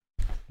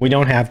We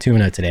don't have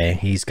Tuna today.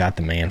 He's got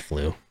the man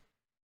flu.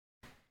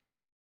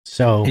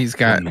 So He's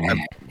got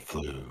Man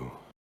flu.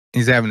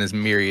 he's having his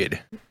myriad.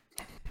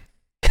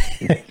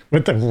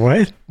 what the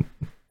what?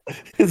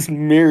 His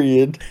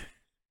myriad.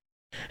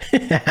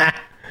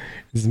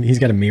 He's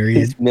got a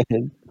myriad.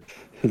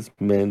 His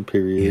man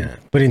period. Yeah,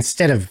 but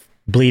instead of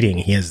bleeding,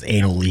 he has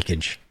anal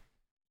leakage.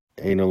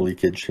 Anal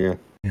leakage. Yeah.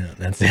 Yeah,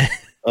 that's it.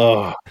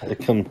 Oh, it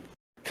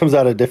comes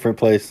out a different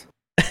place.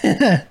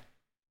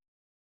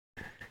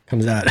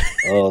 Comes out.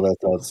 Oh,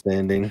 that's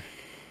outstanding.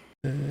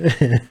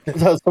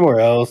 Comes out somewhere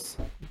else.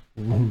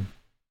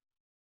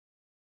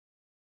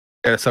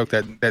 Gotta soak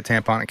that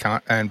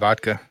tampon and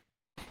vodka.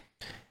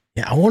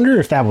 Yeah, I wonder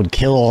if that would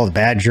kill all the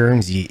bad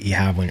germs you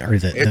have when, or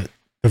the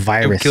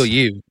virus. It would kill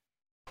you.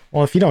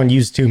 Well, if you don't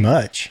use too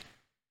much,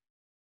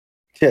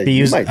 Yeah, you you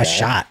use might a die.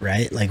 shot,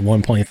 right? Like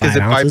 1.5 Is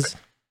it ounces.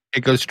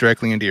 It goes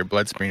directly into your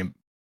bloodstream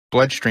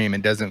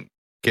and doesn't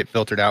get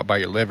filtered out by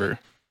your liver.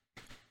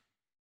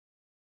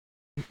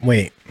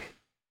 Wait,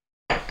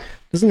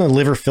 doesn't the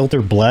liver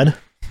filter blood?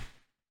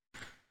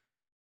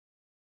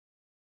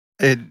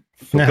 It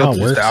Isn't that how it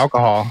filters works? the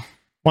alcohol.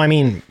 Well, I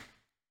mean,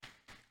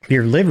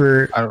 your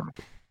liver. I don't.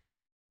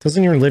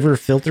 Doesn't your liver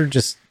filter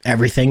just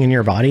everything in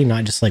your body,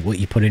 not just like what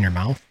you put in your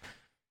mouth?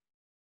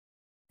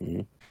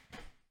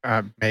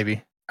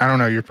 Maybe. I don't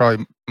know. You're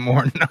probably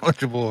more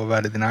knowledgeable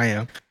about it than I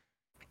am.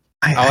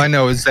 All I I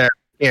know is that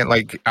you can't,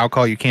 like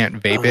alcohol, you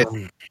can't vape it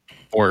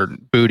or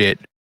boot it,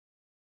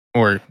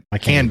 or I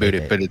can can't boot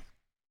vape it, but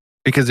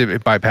because it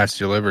bypasses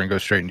your liver and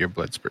goes straight into your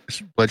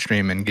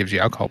bloodstream and gives you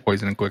alcohol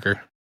poisoning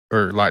quicker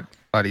or a lot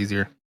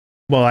easier.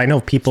 Well, I know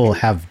people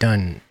have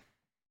done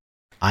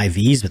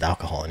IVs with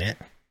alcohol in it,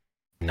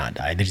 not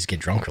died. They just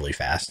get drunk really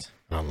fast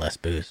on less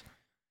booze.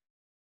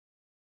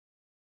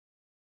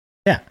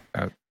 Yeah.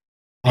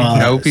 You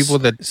know people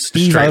that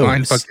straight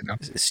line fucking know.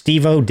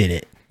 Steve-O did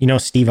it. You know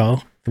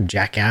Steve-O from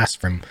Jackass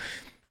from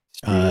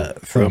Steve-O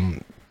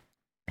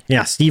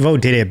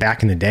did it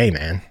back in the day,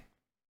 man.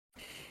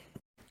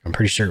 I'm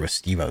pretty sure it was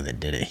Steve-O that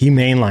did it. He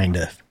mainlined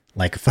a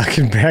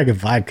fucking bag of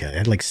vodka. It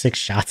had like 6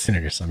 shots in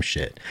it or some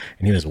shit,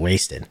 and he was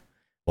wasted,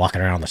 walking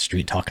around the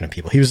street talking to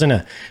people. He was in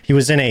a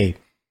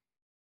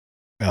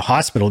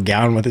hospital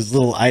gown with his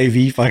little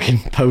IV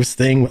fucking post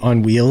thing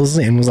on wheels,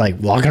 and was like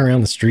walking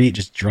around the street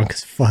just drunk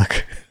as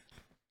fuck.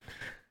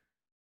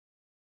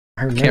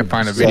 I Can't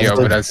find a video,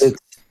 but it's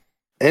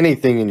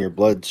anything in your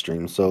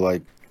bloodstream. So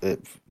like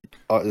it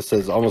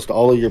says almost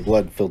all of your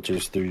blood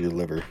filters through your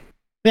liver.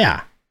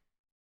 Yeah.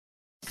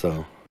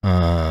 So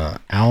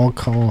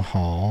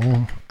alcohol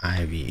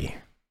IV.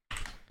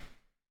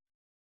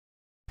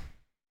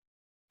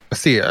 I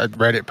see a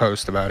Reddit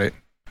post about it.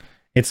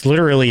 It's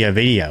literally a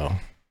video.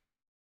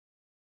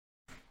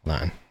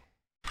 Hold on.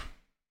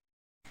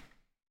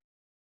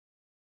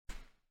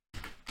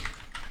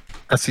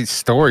 I see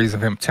stories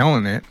of him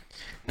telling it.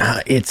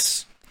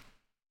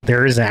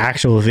 There is an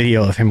actual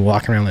video of him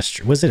walking around the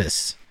street. Was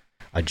it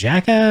a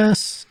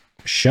Jackass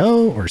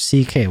show or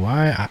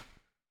CKY?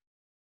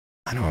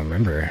 I don't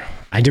remember.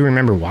 I do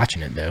remember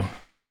watching it though.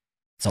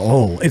 It's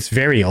old. It's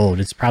very old.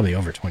 It's probably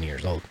over 20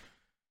 years old.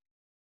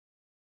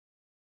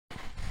 I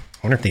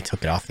wonder if they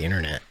took it off the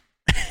internet.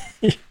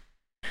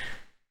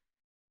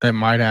 It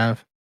might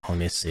have. Let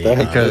me see.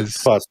 Because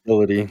that's a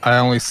possibility. I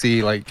only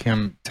see like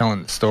him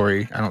telling the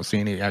story. I don't see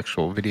any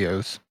actual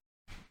videos.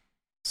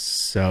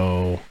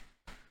 So,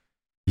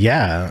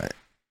 yeah,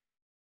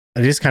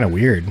 it is kind of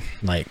weird.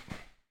 Like,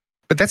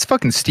 but that's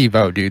fucking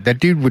Steve-O, dude. That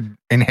dude would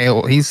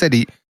inhale. He said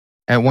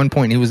at one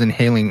point he was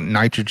inhaling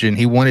nitrogen.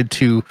 He wanted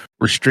to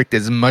restrict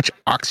as much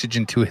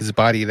oxygen to his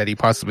body that he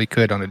possibly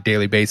could on a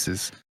daily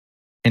basis,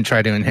 and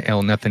try to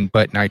inhale nothing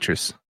but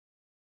nitrous.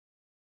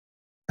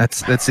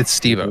 That's it,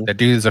 Steve-O. That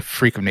dude is a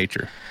freak of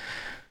nature.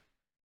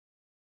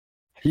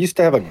 He used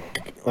to have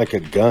a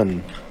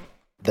gun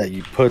that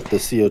you put the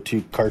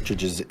CO2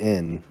 cartridges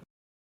in.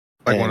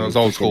 Like one of those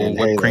old school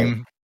whipped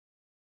cream.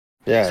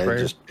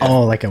 Yeah,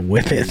 like a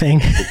whip it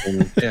thing.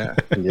 Yeah.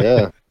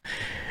 Yeah.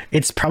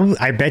 It's probably,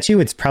 I bet you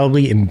it's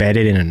probably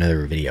embedded in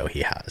another video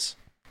he has,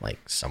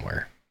 like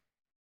somewhere.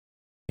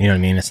 You know what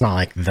I mean? It's not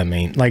like the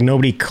main, like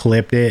nobody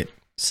clipped it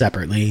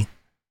separately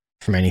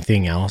from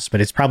anything else, but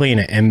it's probably in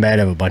an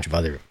embed of a bunch of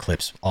other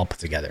clips all put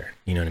together.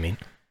 You know what I mean?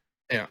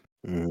 Yeah.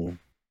 Mm-hmm.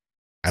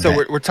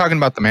 So we're talking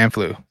about the man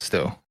flu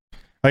still.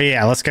 Oh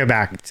yeah, let's go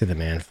back to the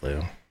man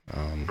flu.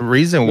 The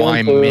reason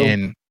why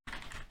men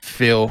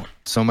feel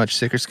so much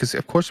sicker is because,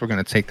 of course, we're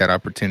going to take that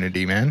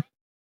opportunity, man.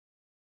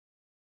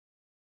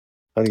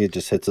 I think it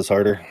just hits us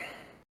harder.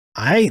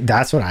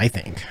 That's what I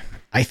think.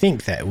 I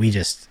think that we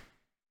just,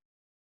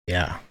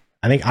 yeah.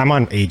 I think I'm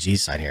on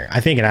AG's side here.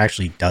 I think it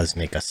actually does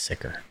make us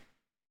sicker.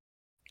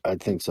 I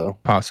think so.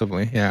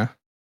 Possibly, yeah.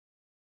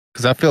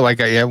 Because I feel like,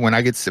 when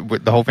I get sick,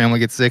 the whole family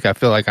gets sick, I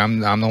feel like I'm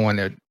the one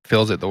that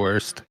feels it the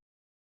worst.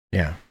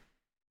 Yeah.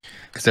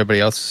 Because everybody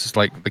else is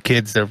like, the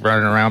kids, they're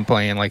running around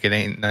playing like it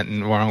ain't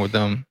nothing wrong with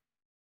them.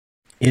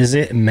 Is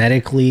it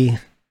medically?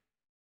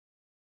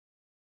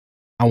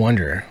 I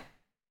wonder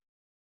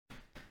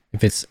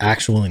if it's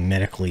actually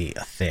medically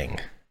a thing.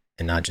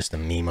 and not just a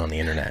meme on the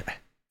internet.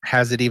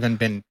 Has it even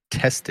been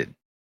tested,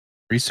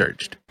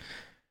 researched?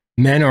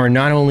 Men are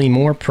not only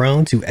more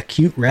prone to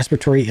acute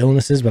respiratory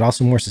illnesses, but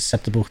also more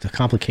susceptible to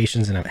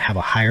complications and have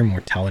a higher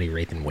mortality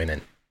rate than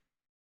women.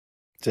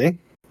 See,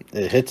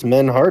 it hits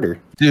men harder.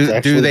 Do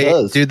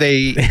does.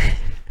 they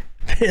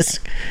This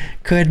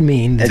could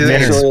mean that do they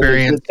men are actually-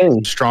 experience good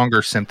thing.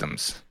 stronger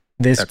symptoms?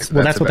 this. That's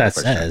Well, that's a what that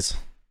better question.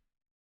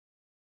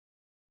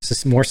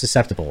 says. More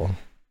susceptible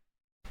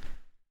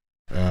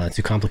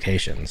to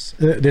complications.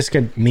 This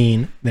could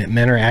mean that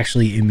men are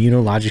actually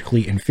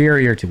immunologically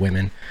inferior to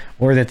women,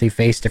 or that they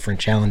face different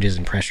challenges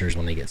and pressures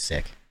when they get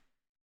sick.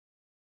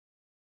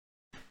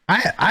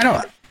 I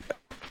don't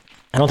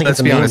think Let's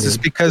it's be honest. It's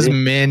amazing. because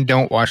men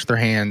don't wash their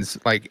hands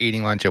like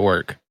eating lunch at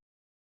work.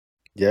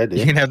 Yeah, You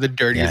dude. can have the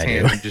dirtiest Yeah, I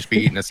hands do. and just be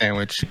eating a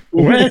sandwich.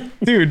 What,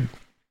 dude?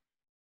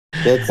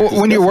 That's Well,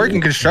 when you're working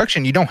disgusting.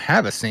 construction, you don't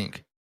have a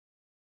sink.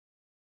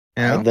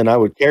 You know? Then I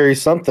would carry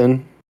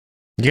something.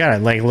 You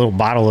got like a little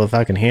bottle of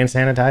fucking hand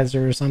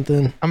sanitizer or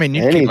something? I mean,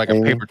 you keep like a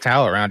anything. paper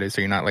towel around it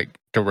so you're not like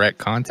direct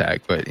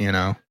contact, but you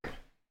know.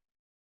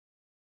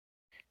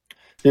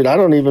 Dude, I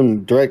don't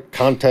even direct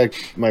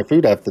contact my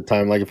food half the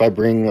time. Like if I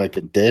bring like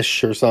a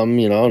dish or something,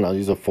 you know, and I'll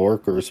use a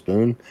fork or a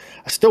spoon,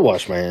 I still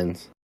wash my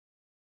hands.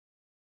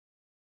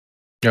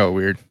 Oh,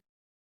 weird.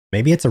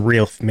 Maybe it's a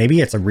real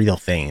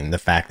thing. The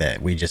fact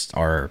that we just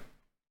are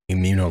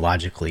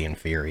immunologically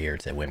inferior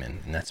to women,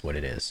 and that's what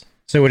it is.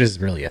 So it is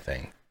really a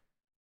thing.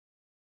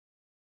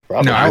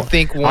 Probably. No, I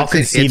think once it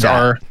concede hits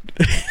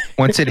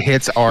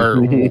that.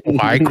 our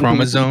Y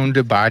chromosome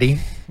body,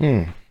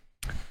 Hmm.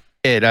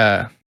 it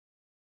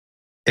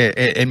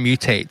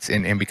mutates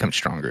and becomes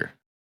stronger.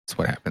 That's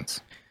what happens.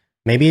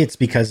 Maybe it's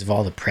because of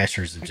all the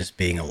pressures of just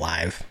being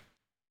alive,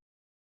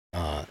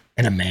 and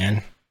a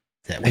man.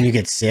 That when you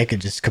get sick, it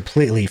just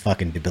completely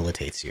fucking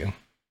debilitates you. It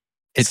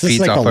It's just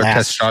feeds like off the our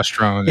last-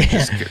 testosterone. Yeah.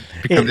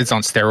 It just it's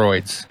on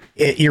steroids.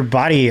 Your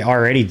body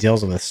already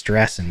deals with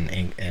stress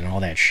and all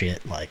that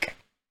shit, like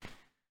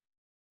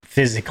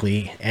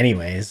physically,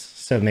 anyways.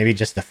 So maybe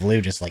just the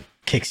flu just like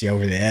kicks you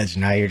over the edge.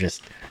 Now you're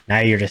just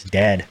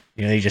dead.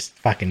 You know, you just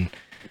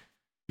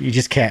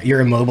can't.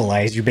 You're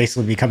immobilized. You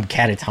basically become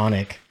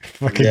catatonic.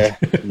 Fucking. Yeah,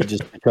 you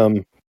just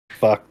become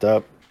fucked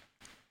up.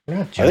 We're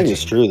not I think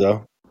it's judging. true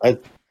though. I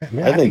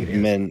think it is.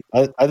 men.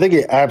 I think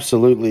it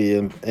absolutely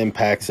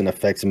impacts and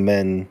affects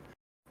men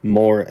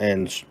more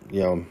and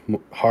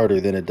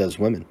harder than it does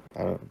women.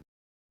 I don't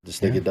just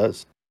think Yeah. it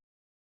does.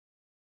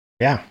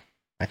 Yeah,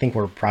 I think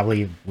we're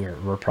probably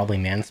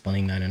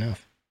mansplaining that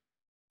enough.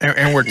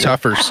 And we're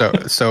tougher.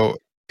 So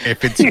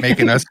if it's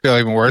making us feel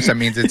even worse, that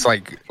means it's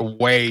like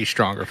way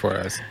stronger for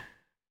us.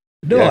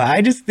 No, Yeah.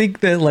 I just think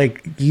that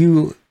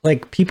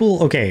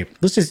people. Okay,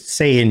 let's just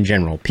say in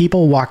general,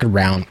 people walk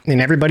around, and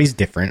everybody's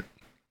different.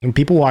 And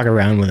people walk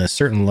around with a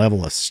certain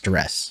level of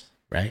stress,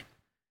 right?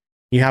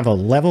 You have a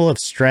level of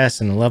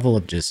stress and a level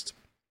of just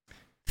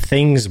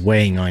things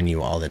weighing on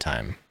you all the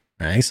time.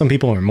 Right? Some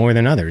people are more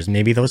than others.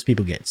 Maybe those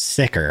people get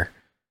sicker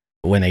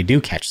when they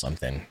do catch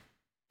something,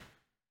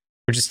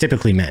 which is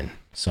typically men.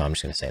 So I'm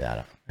just going to say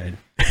that. Right?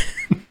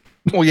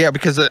 Well, yeah,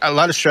 because a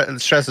lot of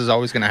stress is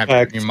always going to have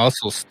Facts. your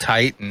muscles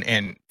tight,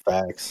 and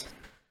Facts.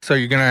 so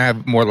you're going to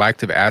have more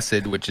lactic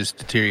acid, which is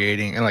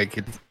deteriorating, and like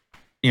it's,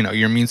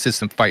 your immune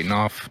system fighting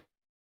off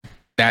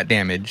that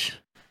damage.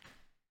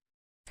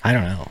 I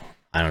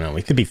don't know.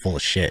 We could be full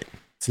of shit.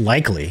 It's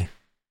likely.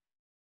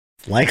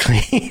 We're I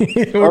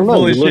don't know.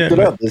 full You of looked shit. it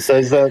up. It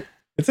says that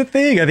It's a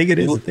thing. I think it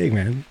is a thing,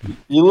 man.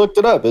 you looked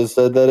it up. It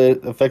said that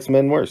it affects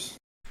men worse.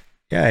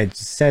 Yeah, it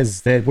just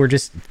says that we're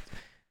just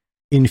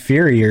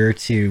inferior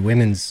to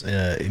women's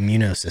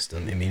immune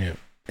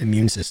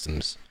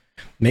systems.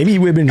 Maybe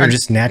women are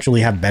just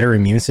naturally have better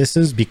immune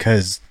systems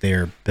because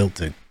they're built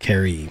to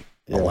carry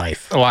a Yeah.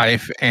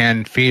 life.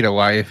 And feed a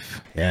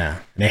life. Yeah,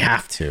 they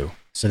have to.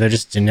 So they're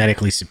just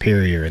genetically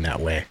superior in that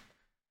way.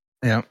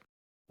 Yeah.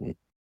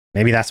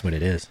 Maybe that's what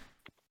it is.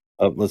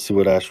 Let's see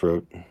what Ash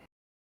wrote.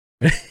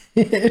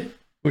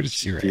 What did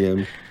she write?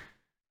 DM.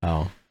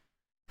 Oh.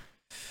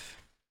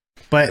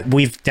 But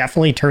we've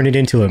definitely turned it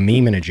into a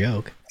meme and a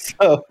joke.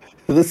 So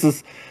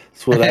that's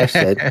what Ash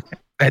said.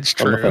 That's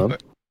On the true. phone.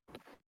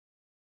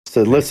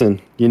 Said,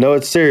 listen,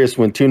 it's serious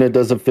when Tuna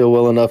doesn't feel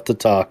well enough to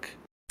talk.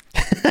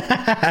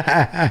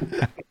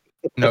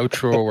 No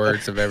truer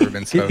words have ever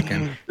been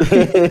spoken.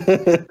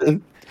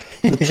 The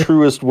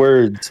truest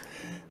words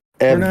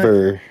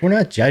ever. We're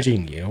not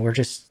judging you. We're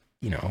just,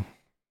 We're not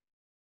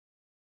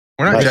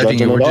Not judging you.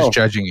 judging We're at all. just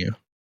judging you.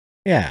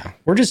 yeah,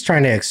 we're just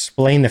trying to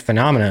explain the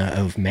phenomena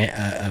of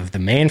the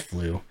man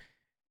flu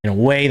in a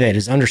way that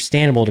is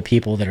understandable to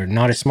people that are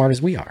not as smart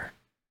as we are.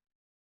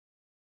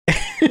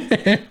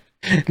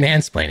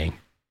 Mansplaining.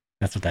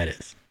 That's what that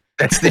is.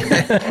 That's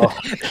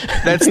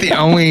the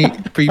only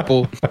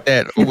people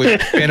that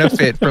would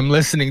benefit from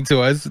listening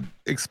to us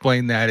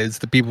explain that is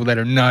the people that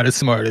are not as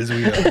smart as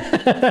we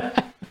are.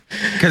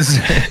 Because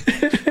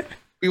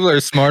people are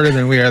smarter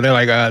than we are. They're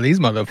like, these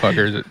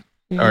motherfuckers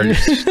are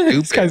These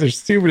stupid. guys are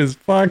stupid as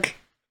fuck.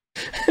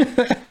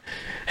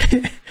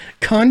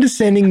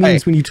 Condescending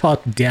means when you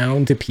talk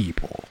down to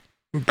people.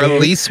 Okay?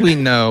 At least we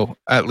know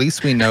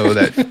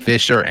that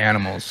fish are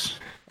animals.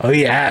 Oh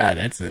yeah,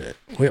 that's it.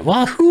 Wait,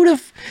 well,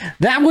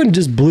 that one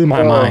just blew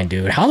my mind,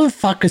 dude. How the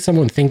fuck could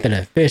someone think that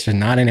a fish is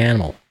not an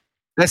animal?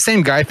 That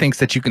same guy thinks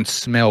that you can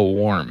smell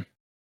warm.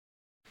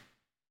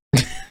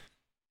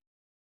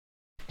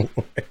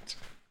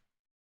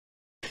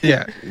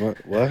 Yeah.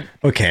 What?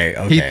 Okay.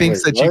 He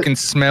thinks that you can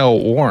smell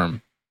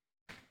warm.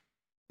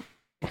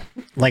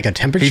 Like a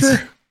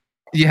temperature?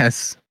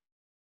 Yes.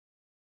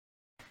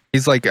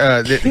 He's like,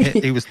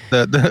 he was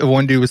the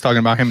one dude was talking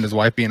about him and his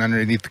wife being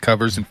underneath the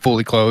covers and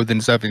fully clothed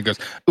and stuff. And he goes,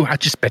 "Ooh, I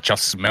just bet y'all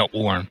smell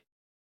warm."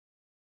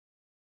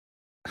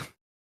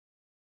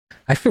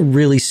 I feel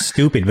really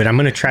stupid, but I'm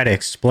going to try to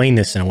explain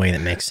this in a way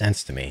that makes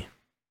sense to me.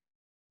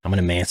 I'm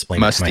going to mansplain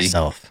it to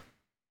myself.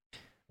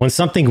 When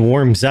something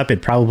warms up,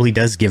 it probably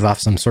does give off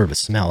some sort of a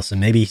smell. So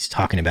maybe he's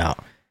talking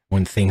about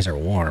when things are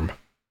warm.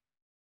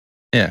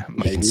 Yeah,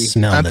 you can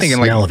smell the smell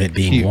like of it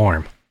being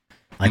warm.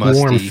 Like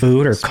warm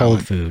food or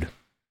cold food.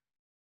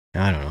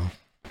 I don't know.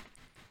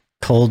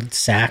 Cold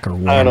sack or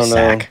warm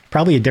sack.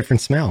 Probably a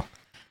different smell.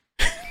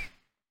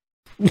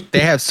 They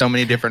have so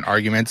many different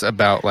arguments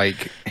about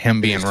like him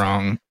being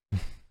wrong.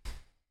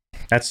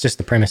 That's just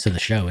the premise of the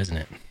show, isn't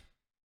it?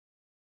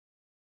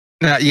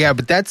 Yeah,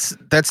 but that's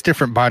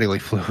different bodily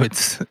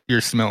fluids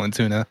you're smelling,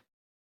 Tuna.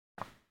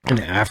 An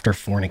after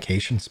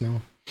fornication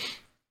smell.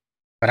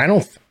 But I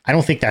don't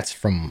think that's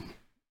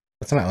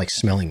not like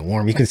smelling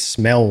warm. You can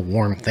smell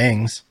warm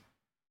things,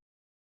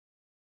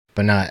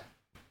 but not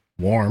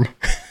warm.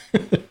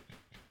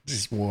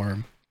 Just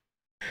warm.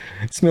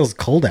 It smells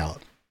cold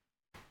out.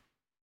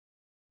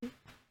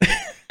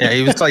 Yeah,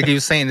 he was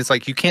saying it's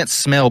like you can't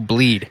smell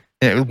bleed.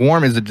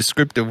 Warm is a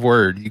descriptive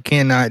word. You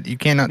cannot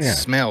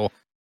smell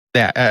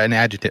that an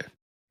adjective.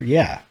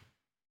 Yeah.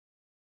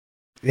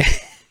 There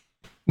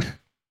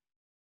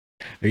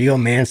you go,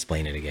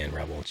 mansplain it again,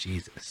 Rebel.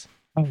 Jesus.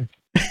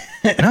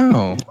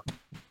 No.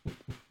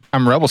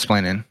 I'm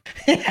rebel-splaining.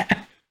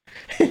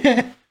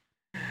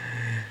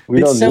 We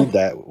don't need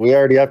that. We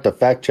already have to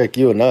fact check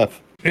you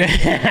enough.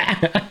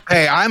 Hey,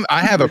 I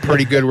have a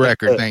pretty good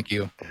record, thank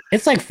you.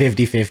 It's like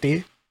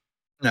 50-50.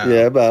 No.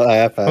 Yeah, about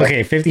half.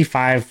 Okay,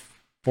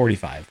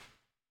 55-45.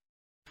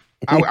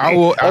 I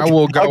will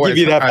go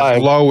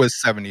as low as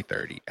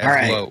 70-30. All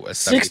right. Low as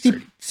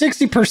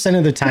 60%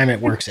 of the time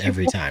it works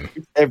every time.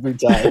 Every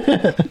time.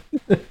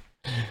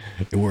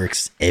 It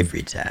works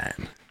every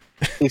time.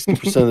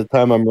 60% of the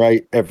time I'm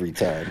right every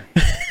time.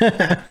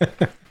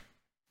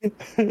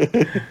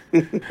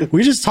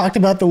 We just talked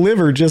about the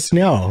liver just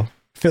now,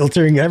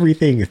 filtering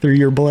everything through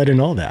your blood and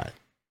all that.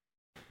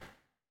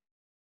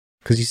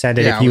 Because you said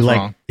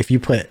that if you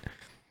put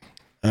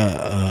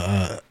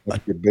a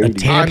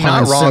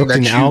tampon soaked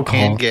in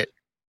alcohol,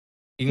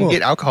 you can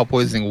get alcohol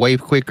poisoning way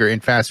quicker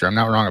and faster. I'm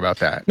not wrong about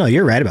that. No,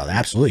 you're right about that.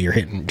 Absolutely, you're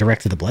hitting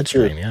direct to the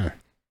bloodstream. Yeah,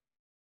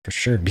 for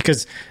sure.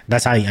 Because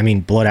that's how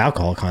blood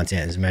alcohol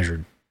content is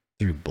measured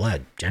through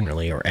blood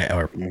generally, or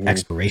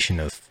expiration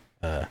of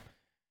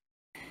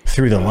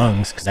through the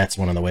lungs, because that's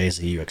one of the ways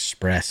that you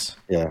express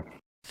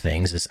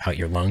things is out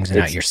your lungs and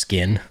out your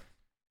skin.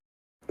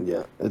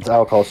 Yeah, it's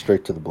alcohol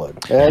straight to the blood.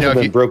 It hasn't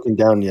been broken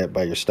down yet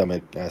by your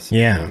stomach acid.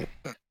 Yeah.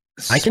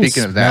 I can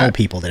smell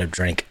people that have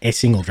drank a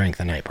single drink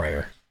the night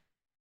prior.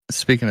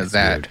 Speaking of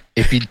that,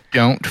 if you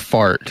don't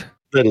fart,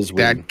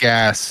 that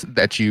gas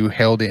that you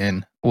held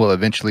in will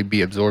eventually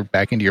be absorbed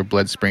back into your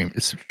bloodstream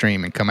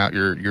and come out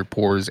your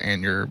pores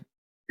and your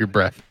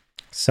breath.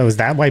 So is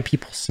that why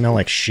people smell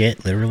like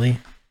shit, literally?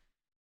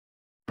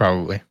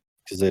 Probably.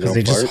 Because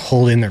they just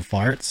hold in their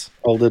farts?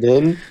 Hold it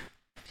in?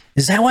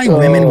 Is that why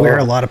women wear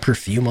a lot of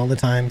perfume all the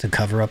time to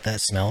cover up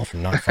that smell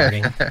from not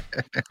farting?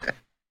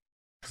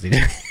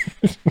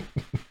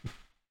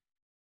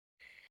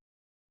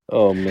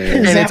 Oh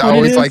man! And it's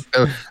always like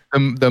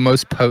the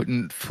most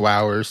potent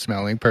flower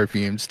smelling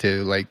perfumes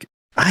too. Like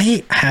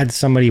I had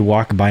somebody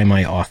walk by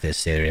my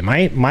office the other day.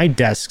 My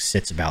desk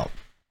sits about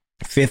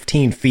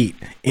 15 feet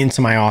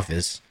into my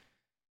office,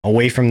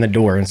 away from the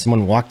door, and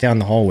someone walked down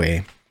the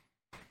hallway,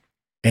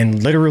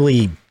 and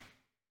literally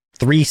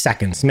 3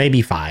 seconds,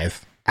 maybe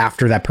 5.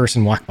 After that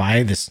person walked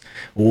by, this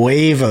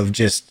wave of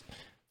just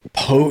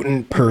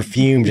potent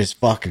perfume just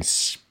fucking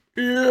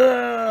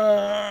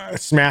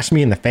smashed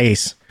me in the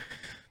face.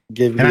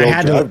 And I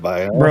had to,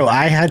 bro,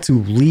 I had to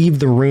leave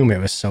the room. It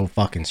was so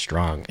fucking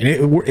strong. And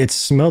it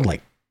smelled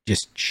like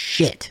just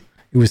shit.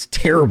 It was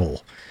terrible.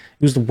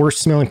 It was the worst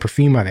smelling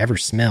perfume I've ever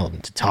smelled.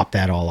 And to top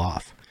that all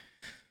off,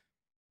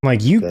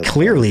 like, you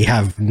clearly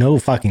have no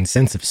fucking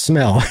sense of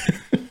smell.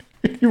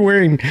 You're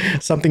wearing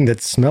something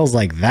that smells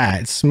like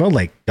that. It smelled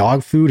like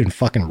dog food and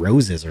fucking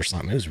roses or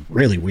something. It was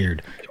really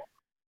weird.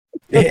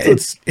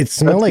 It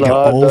smelled like an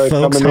old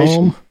folks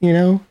home, you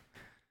know?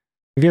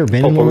 Have you ever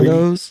been in one of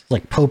those?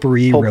 Like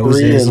potpourri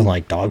roses and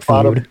like dog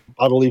food.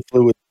 Bodily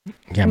fluids.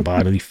 Yeah,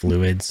 bodily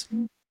fluids.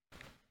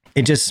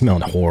 It just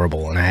smelled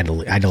horrible, and I had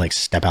to like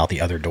step out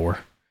the other door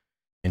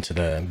into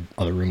the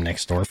other room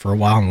next door for a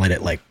while and let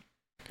it like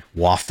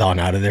waft on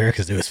out of there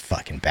because it was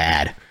fucking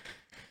bad.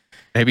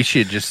 Maybe she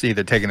had just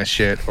either taken a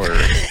shit or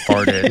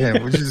farted. And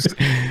it was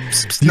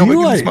just, Do nobody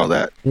you, can like, smell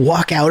that.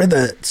 walk out of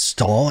the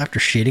stall after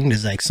shitting?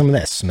 Does like some of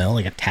that smell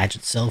like attach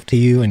itself to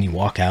you, and you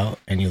walk out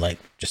and you like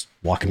just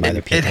walking by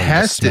the people? It and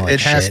has just to. smell like It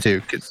has shit?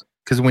 to,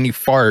 because when you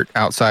fart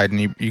outside and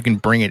you can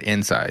bring it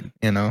inside,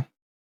 you know.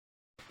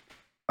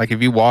 Like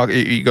if you walk,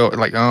 you go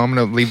like, oh, I'm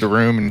gonna leave the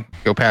room and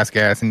go past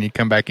gas, and you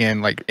come back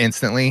in like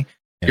instantly.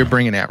 Yeah. You're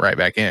bringing that right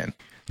back in.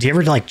 Do you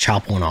ever like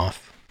chop one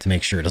off to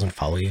make sure it doesn't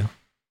follow you?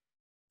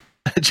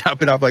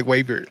 Chop it off like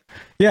wave your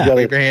Yeah,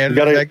 wave your hand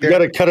You back there.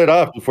 gotta cut it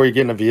off before you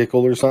get in a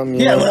vehicle or something.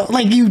 you yeah. know?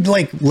 Like you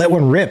like let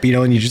one rip, you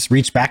know, and you just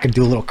reach back and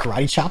do a little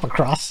karate chop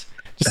across,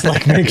 just to,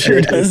 like make sure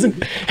it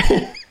doesn't.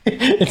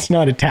 It's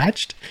not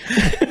attached. You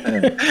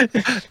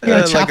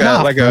gotta chop it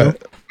off, like bro. a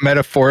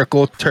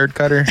metaphorical turd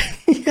cutter.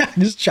 Yeah,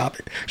 just chop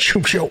it.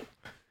 Shoop, shoop.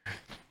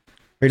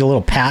 Read a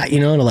little pat, you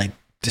know, to like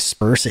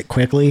disperse it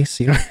quickly.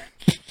 So you know.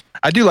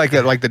 I do like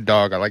that, like the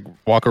dog. I like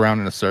walk around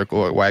in a circle,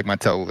 or wag my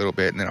tail a little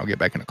bit, and then I'll get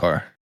back in the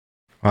car.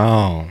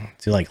 Oh,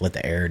 to like let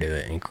the air do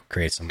it and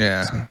create some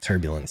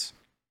turbulence.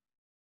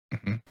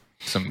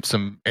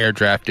 Some air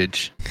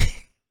draftage.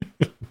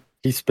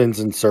 He spins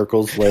in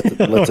circles, lets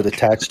it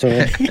attach to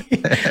him.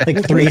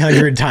 Like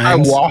 300 I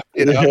times. walk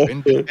it up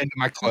into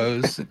my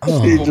clothes, Oh.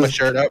 pull my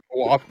shirt up,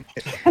 walk.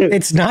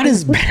 It's not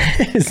as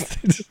bad as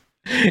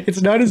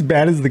it's not as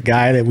bad as the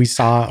guy that we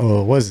saw.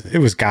 Oh, it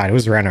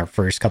was around our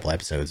first couple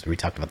episodes where we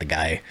talked about the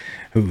guy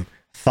who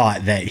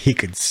thought that he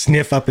could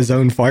sniff up his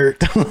own fart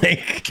to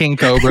like King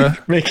Cobra.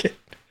 make it.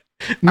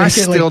 I like,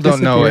 still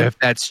don't know disappear. if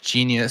that's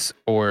genius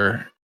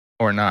or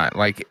not.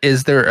 Like,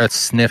 is there a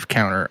sniff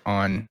counter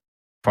on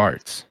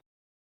farts?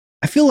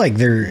 I feel like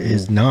there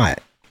is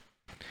not.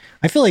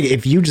 I feel like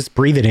if you just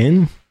breathe it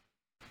in,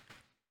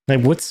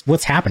 like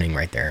what's happening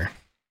right there?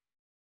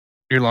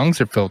 Your lungs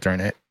are filtering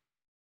it.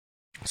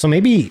 So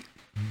maybe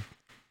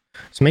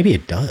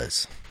it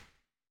does.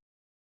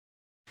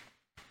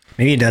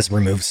 Maybe it does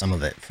remove some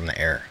of it from the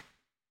air.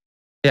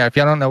 Yeah, if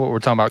y'all don't know what we're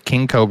talking about,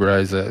 King Cobra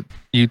is a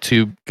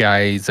YouTube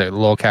guy. He's a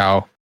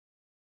locale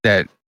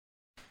that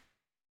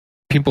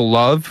people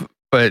love,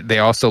 but they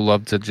also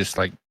love to just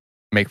like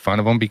make fun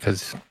of him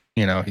because,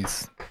 you know,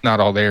 he's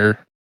not all there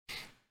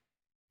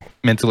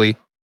mentally.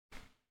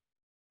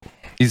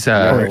 He's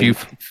a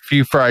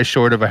few fries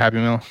short of a Happy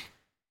Meal.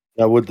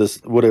 Now, would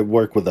it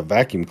work with a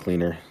vacuum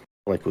cleaner,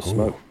 like with Ooh,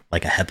 smoke,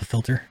 like a HEPA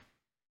filter?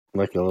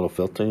 like a little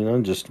filter? You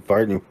know, just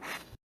fart and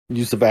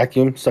use the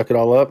vacuum, suck it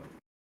all up.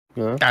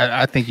 You know?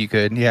 I think you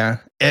could, yeah.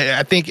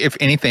 I think if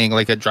anything,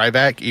 like a dry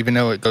vac, even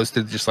though it goes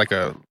through just like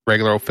a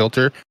regular old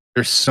filter,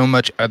 there's so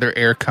much other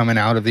air coming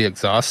out of the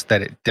exhaust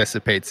that it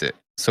dissipates it,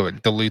 so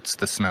it dilutes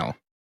the smell.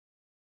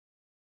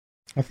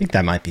 I think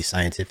that might be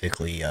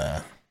scientifically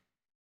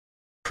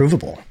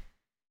provable.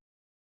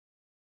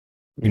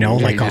 You know,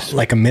 Yeah, like you a just-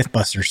 like a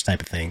MythBusters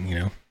type of thing. You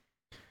know,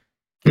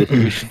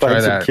 We should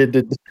try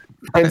that.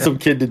 Find some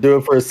kid to do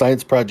it for a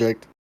science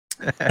project.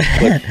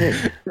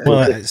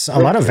 well, a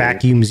lot of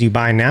vacuums you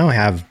buy now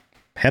have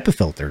HEPA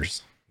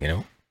filters. You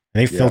know,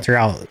 they filter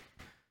out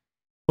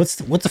what's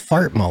a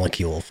fart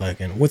molecule?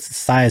 Fucking what's the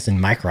size in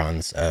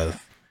microns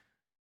of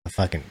a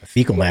fucking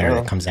fecal matter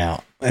that comes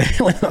out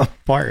with a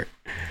fart?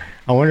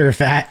 I wonder if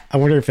a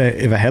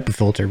HEPA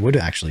filter would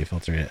actually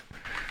filter it.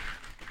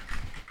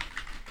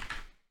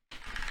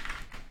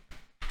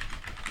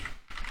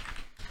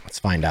 Let's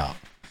find out.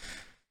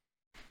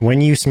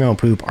 When you smell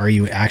poop, are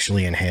you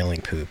actually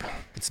inhaling poop?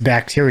 It's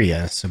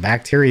bacteria. So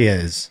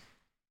bacteria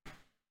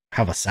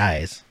have a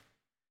size.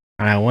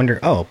 And I wonder,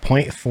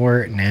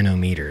 0.4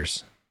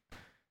 nanometers.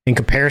 In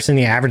comparison,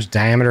 the average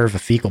diameter of a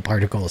fecal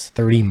particle is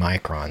 30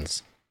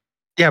 microns.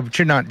 Yeah, but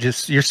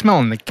you're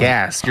smelling the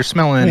gas. You're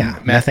smelling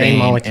methane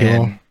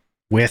molecule and-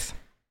 with.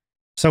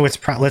 So it's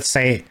let's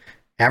say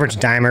average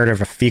diameter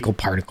of a fecal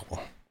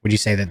particle. Would you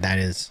say that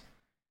is?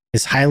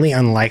 It's highly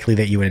unlikely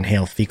that you would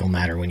inhale fecal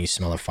matter when you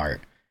smell a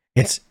fart.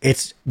 It's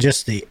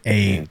just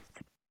a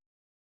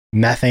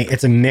methane.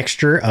 It's a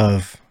mixture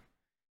of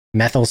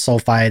methyl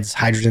sulfides,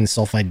 hydrogen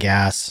sulfide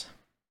gas,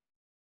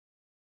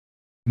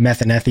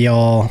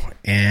 methanethiol,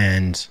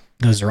 and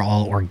those are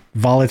all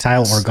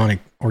volatile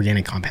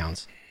organic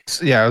compounds.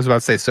 Yeah, I was about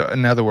to say. So,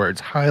 in other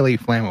words, highly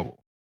flammable.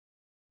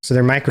 So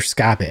they're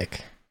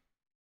microscopic.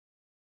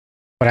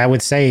 But I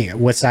would say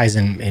what size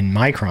in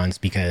microns,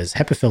 because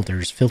HEPA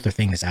filters filter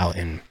things out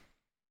in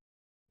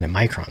the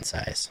micron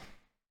size.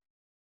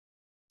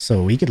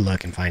 So we could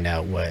look and find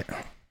out what.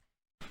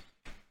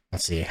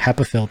 Let's see,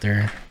 HEPA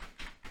filter.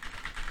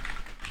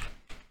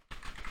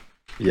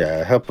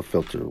 Yeah, HEPA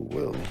filter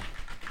will.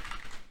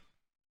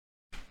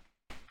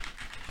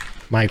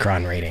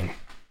 Micron rating.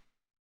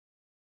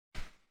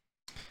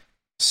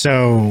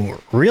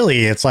 So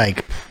really, it's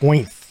like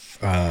 0.3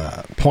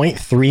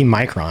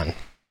 micron.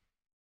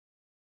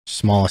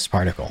 Smallest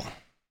particle.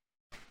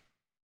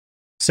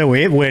 So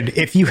it would,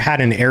 if you had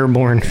an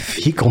airborne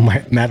fecal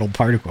metal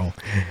particle,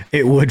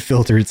 it would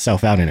filter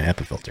itself out in an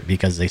HEPA filter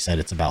because they said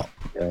it's about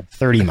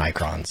 30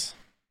 microns.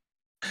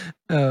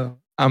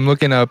 I'm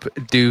looking up.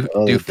 Do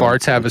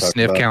farts have a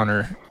sniff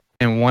counter?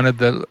 And one of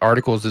the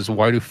articles is,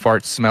 why do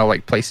farts smell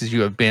like places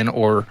you have been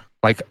or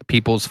like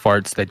people's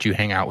farts that you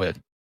hang out with?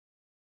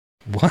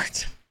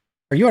 What?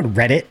 Are you on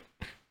Reddit?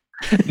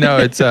 No,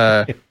 it's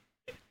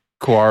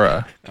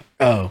Quora.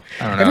 Oh,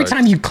 I don't know. every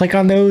time you click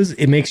on those,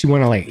 it makes you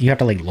want to like, you have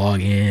to like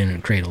log in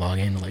and create a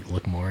login to like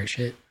look more at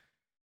shit.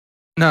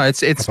 No,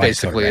 it's That's why I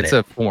just go to basically, it's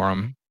a Reddit.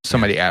 forum.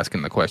 Somebody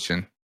asking the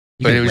question.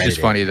 You But can it was Reddit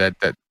just funny that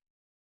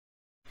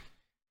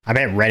I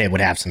bet Reddit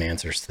would have some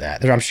answers to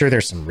that. I'm sure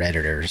there's some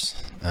Redditors.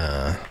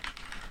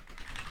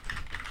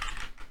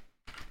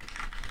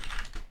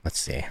 Let's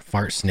see.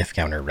 Fart sniff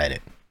counter Reddit.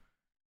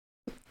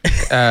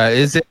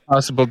 is it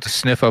possible to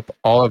sniff up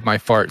all of my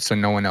farts so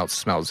no one else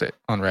smells it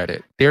on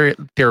Reddit?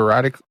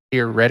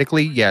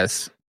 Theoretically,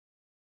 yes.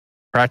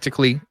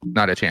 Practically,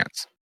 not a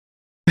chance.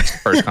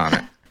 First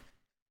comment.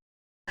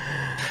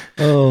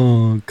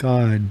 Oh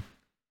God.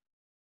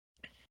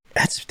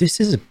 This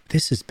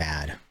is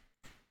bad.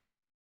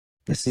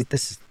 This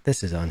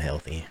is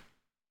unhealthy.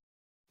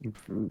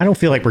 I don't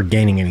feel like we're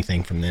gaining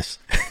anything from this.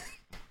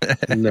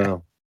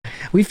 No.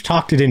 We've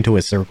talked it into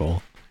a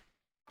circle.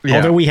 Yeah.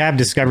 Although we have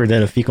discovered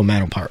that a fecal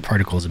matter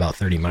particle is about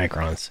 30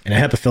 microns, and a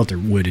HEPA filter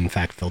would in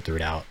fact filter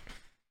it out.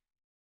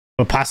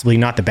 But possibly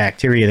not the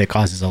bacteria that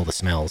causes all the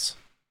smells.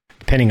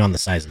 Depending on the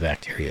size of the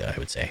bacteria, I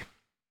would say.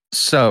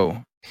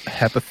 So,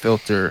 HEPA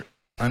filter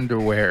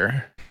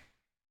underwear.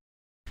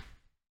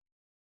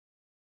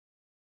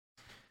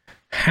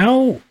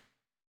 How?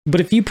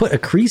 But if you put a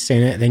crease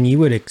in it, then you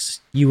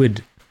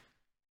would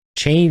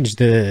change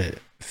the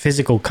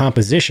physical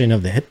composition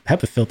of the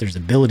HEPA filter's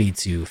ability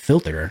to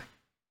filter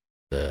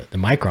the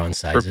micron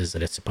sizes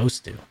that it's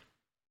supposed to.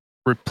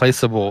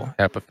 Replaceable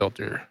HEPA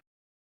filter.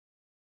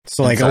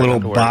 So like a Inside little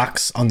underwear.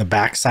 box on the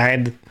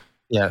backside.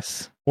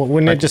 Yes. Well,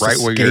 wouldn't Like it just right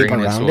where your escape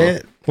anus around will-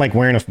 it? Like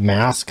wearing a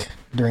mask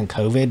during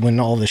COVID, when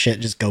all the shit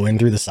just go in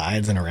through the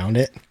sides and around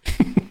it?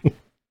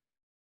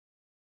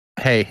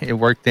 Hey, it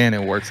worked then,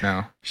 it works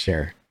now.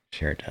 Sure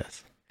it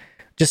does.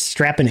 Just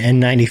strap an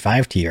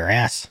N95 to your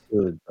ass.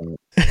 Good.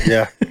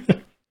 Yeah.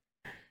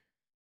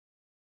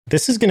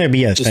 This is going to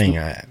be a Just- thing.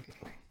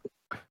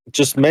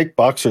 Just make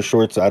boxer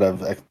shorts out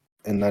of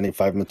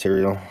N95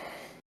 material.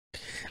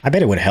 I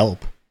bet it would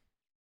help.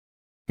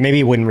 Maybe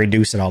it wouldn't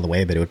reduce it all the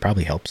way, but it would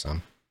probably help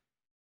some.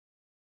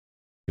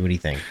 What do you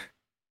think?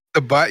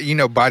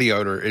 Body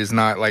odor is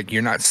not like,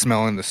 you're not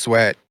smelling the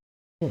sweat.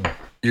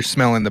 You're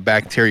smelling the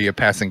bacteria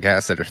passing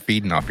gas that are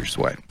feeding off your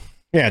sweat.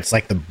 Yeah, it's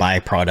like the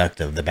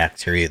byproduct of the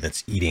bacteria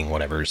that's eating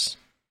whatever's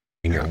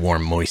in your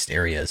warm, moist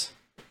areas.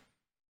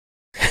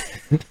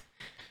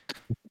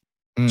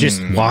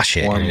 Just wash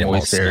it warm, and it won't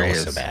moist smell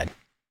areas. so bad.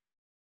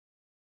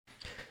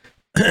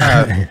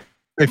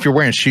 If you're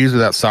wearing shoes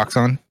without socks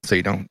on, so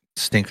you don't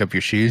stink up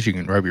your shoes, you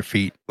can rub your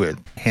feet with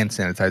hand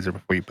sanitizer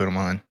before you put them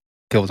on.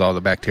 Kills all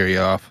the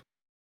bacteria off.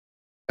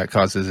 That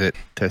causes it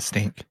to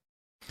stink.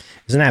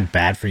 Isn't that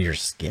bad for your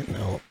skin,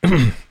 though?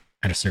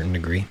 At a certain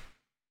degree.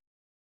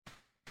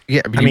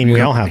 Yeah, but I mean,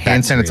 we all have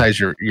hand bacteria.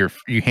 sanitize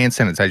you hand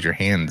sanitize your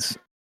hands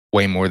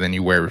way more than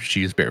you wear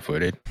shoes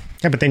barefooted.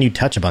 Yeah, but then you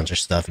touch a bunch of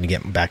stuff and you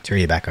get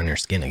bacteria back on your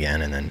skin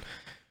again, and then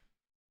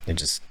it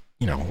just,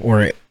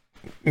 or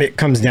it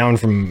comes down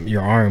from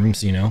your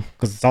arms,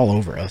 because it's all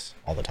over us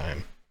all the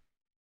time.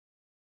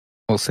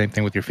 Well, same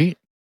thing with your feet.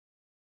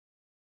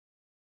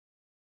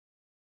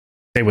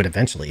 They would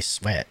eventually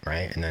sweat,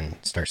 right? And then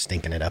start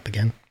stinking it up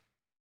again.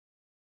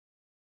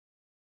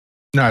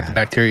 No, if the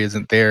bacteria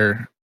isn't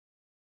there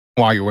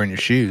while you're wearing your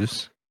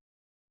shoes.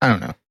 I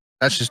don't know.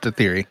 That's just a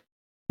theory.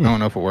 I don't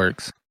know if it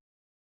works.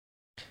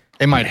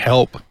 It might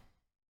help.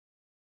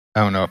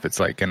 I don't know if it's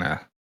like gonna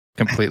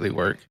completely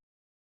work.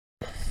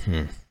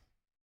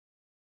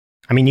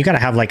 I mean, you got to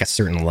have like a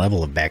certain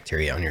level of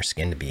bacteria on your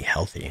skin to be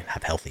healthy,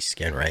 have healthy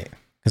skin, right?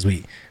 Because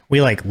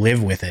we like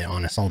live with it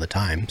on us all the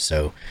time.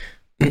 So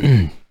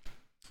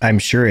I'm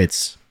sure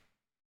it's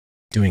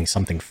doing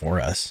something for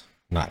us,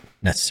 not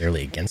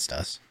necessarily against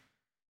us.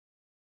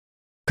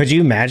 Could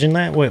you imagine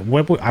that?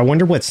 What I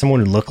wonder what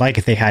someone would look like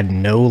if they had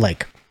no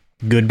like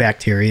good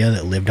bacteria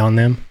that lived on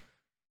them.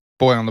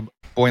 Boy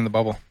in the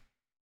bubble.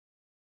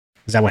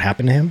 Is that what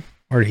happened to him,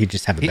 or did he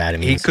just have a bad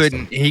immune He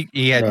system? couldn't.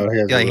 He had No, he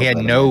has a he real had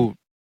bad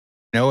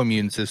no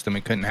immune system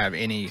and couldn't have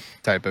any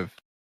type of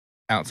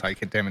outside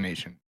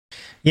contamination.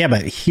 Yeah,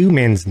 but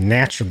humans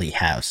naturally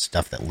have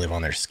stuff that live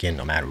on their skin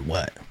no matter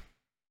what.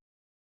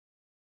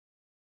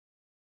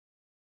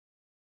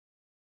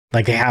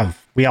 Like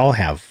we all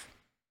have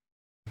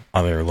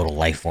other little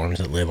life forms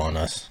that live on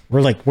us.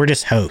 We're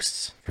just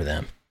hosts for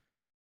them.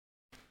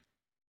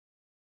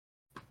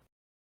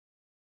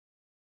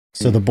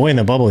 So the boy in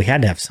the bubble, he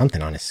had to have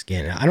something on his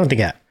skin. I don't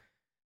think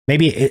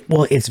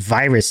it's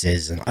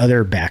viruses and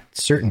other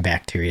certain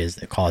bacteria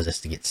that cause us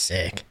to get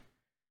sick.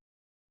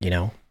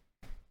 Yeah.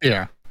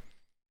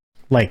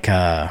 Like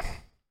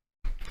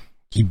Ebola,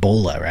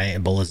 right?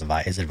 Ebola's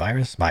is it a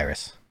virus?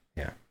 Virus.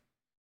 Yeah.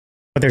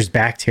 But there's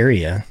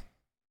bacteria.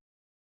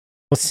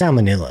 What's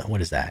salmonella?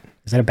 What is that?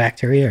 Is that a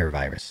bacteria or a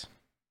virus?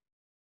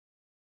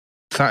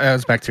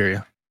 It's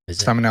bacteria.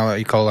 Is it? Salmonella,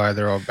 E. coli,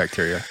 they're all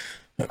bacteria.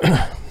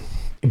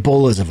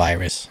 Ebola is a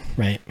virus,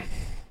 right?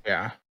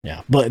 Yeah.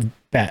 Yeah, but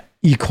that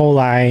E.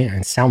 coli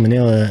and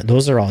Salmonella,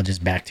 those are all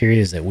just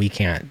bacteria that we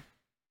can't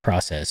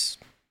process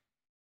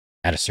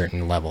at a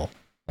certain level.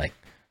 Like,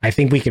 I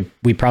think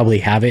we probably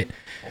have it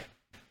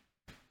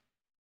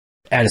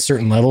at a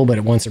certain level, but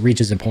once it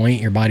reaches a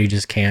point, your body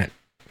just can't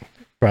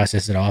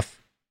process it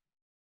off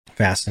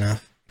fast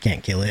enough.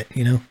 Can't kill it,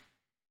 you know?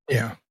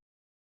 Yeah.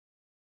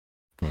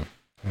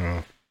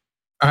 Oh.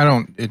 I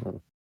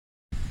don't.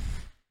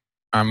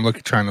 I'm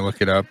trying to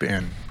look it up,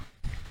 and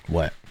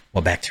What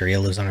bacteria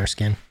lives on our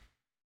skin?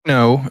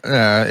 no,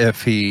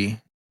 if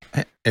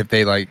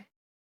they like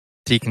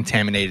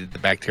decontaminated the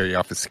bacteria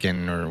off his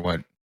skin or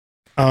what?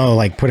 Oh,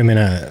 like put them in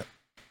a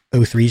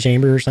O3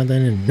 chamber or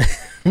something,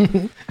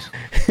 and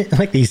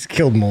like these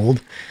killed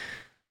mold.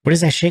 What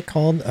is that shit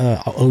called?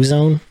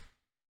 Ozone.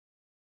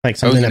 Like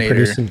something that Ozonator.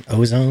 produces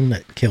ozone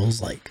that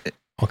kills like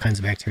all kinds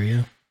of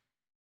bacteria.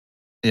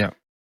 Yeah.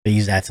 They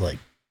use that to like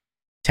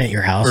tent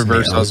your house.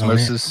 Reverse and they ozone it.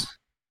 osmosis.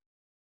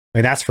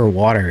 Like that's for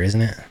water,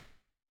 isn't it?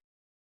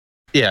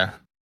 Yeah,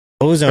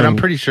 Ozone. but I'm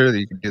pretty sure that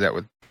you can do that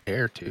with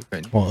air too.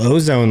 But Well,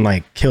 ozone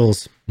like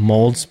kills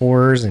mold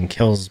spores and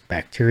kills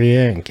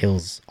bacteria and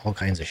kills all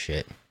kinds of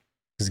shit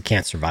because it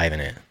can't survive in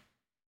it.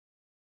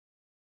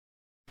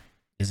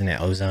 Isn't it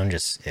ozone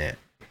just it?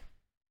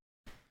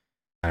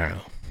 I don't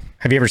know.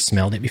 Have you ever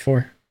smelled it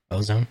before?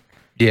 Ozone?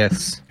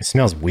 yes, It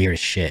smells weird as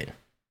shit.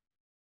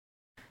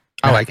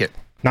 I like it.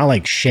 Not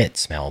like shit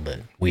smell, but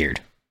weird.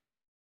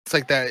 It's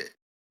like that.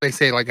 They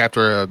say like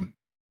after a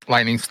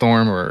lightning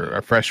storm or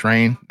a fresh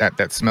rain,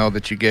 that smell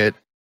that you get,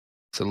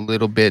 it's a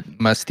little bit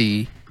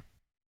musty,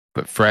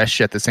 but fresh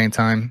at the same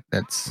time.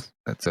 That's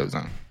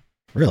ozone.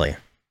 Really?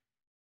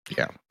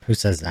 Yeah. Who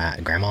says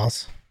that?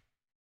 Grandmas?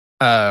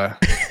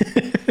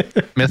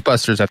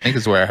 Mythbusters, I think,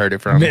 is where I heard it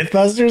from.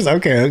 Mythbusters?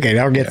 Okay.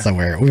 Now we're getting Yeah.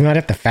 somewhere. We might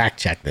have to fact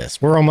check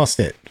this. We're almost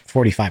at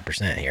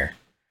 45% here.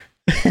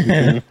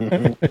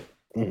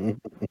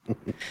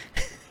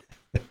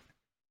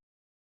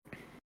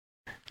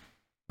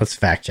 Let's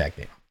fact check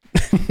it.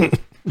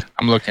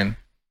 I'm looking.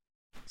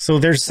 So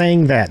they're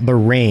saying that the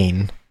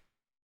rain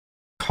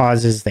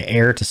causes the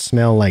air to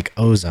smell like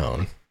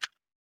ozone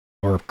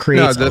or No,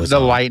 creates the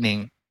ozone.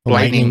 lightning. The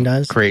lightning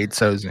does?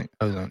 creates ozone.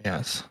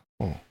 Yes.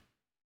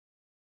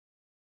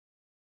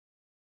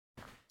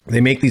 They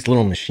make these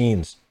little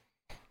machines.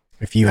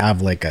 If you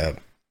have like a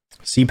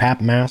CPAP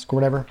mask or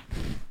whatever,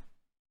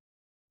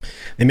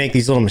 they make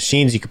these little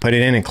machines. You can put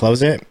it in and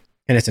close it,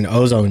 and it's an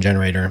ozone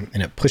generator,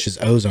 and it pushes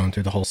ozone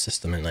through the whole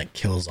system and like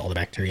kills all the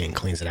bacteria and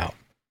cleans it out.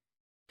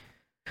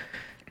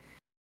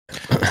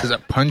 This is a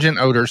pungent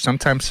odor,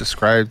 sometimes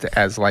described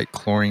as like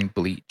chlorine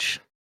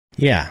bleach.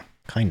 Yeah,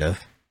 kind of.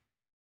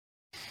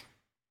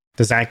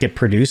 Does that get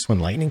produced when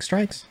lightning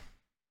strikes?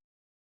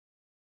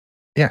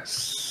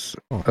 Yes,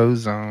 Oh.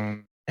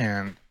 ozone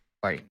and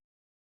light.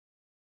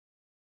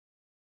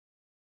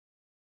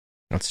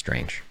 That's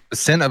strange. The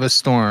scent of a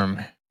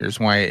storm. Here's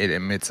why it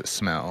emits a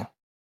smell.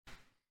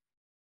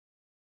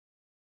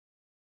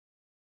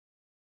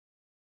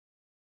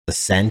 The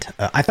scent.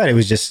 I thought it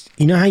was just,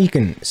 you know how you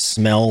can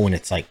smell when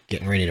it's like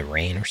getting ready to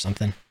rain or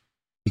something?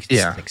 You can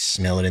just Yeah. like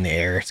smell it in the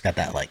air. It's got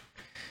that like,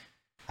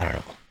 I don't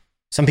know.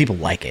 Some people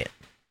like it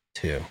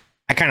too.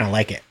 I kind of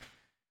like it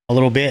a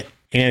little bit.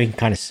 You know, you can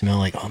kind of smell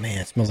like, oh man,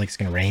 it smells like it's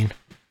going to rain.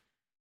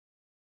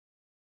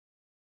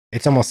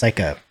 It's almost like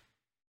a,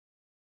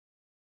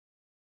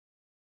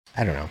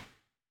 I don't know.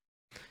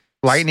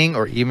 Lightning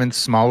or even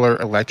smaller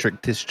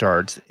electric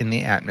discharge in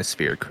the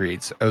atmosphere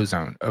creates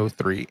ozone,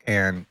 O3,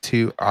 and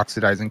two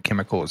oxidizing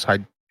chemicals,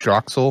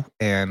 hydroxyl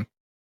and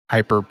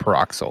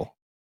hyperperoxyl.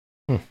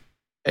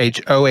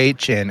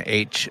 HOH and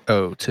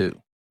HO2.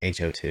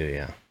 HO2,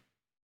 yeah.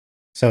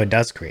 So it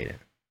does create it.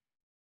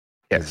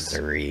 Yes.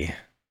 Missouri.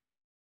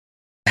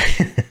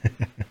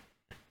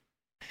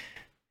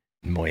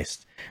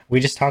 Moist. We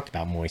just talked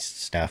about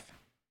moist stuff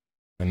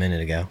a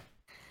minute ago.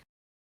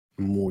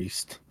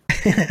 Moist.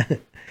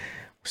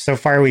 So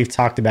far, we've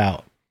talked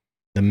about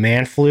the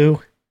man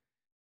flu.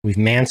 We've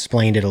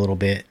mansplained it a little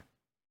bit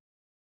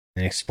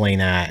and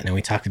explained that. And then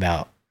we talked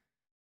about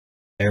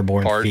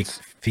airborne Farts.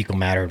 fecal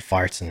matter and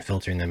farts and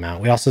filtering them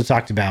out. We also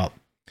talked about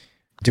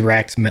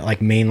direct, like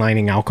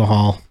mainlining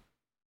alcohol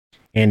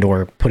and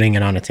or putting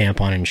it on a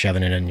tampon and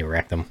shoving it in your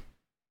rectum.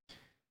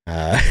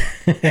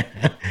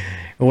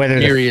 Whether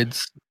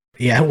Periods.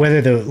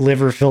 whether the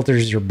liver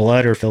filters your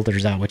blood or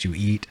filters out what you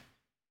eat.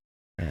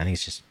 I think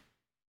it's just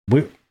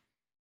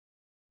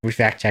we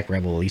fact checked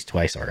Rebel at least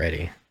twice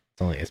already.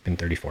 It's been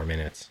 34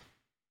 minutes.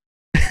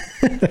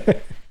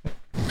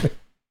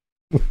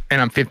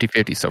 And I'm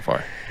 50-50 so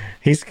far.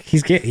 He's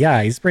good.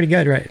 Yeah, he's pretty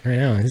good right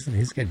now. He's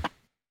good.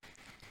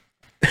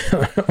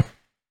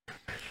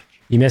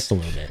 You missed a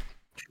little bit.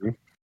 True.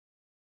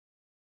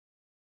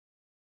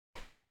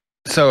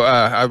 So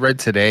I read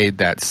today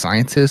that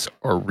scientists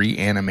are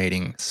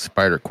reanimating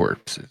spider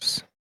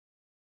corpses.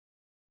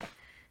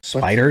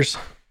 Spiders.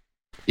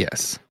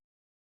 Yes.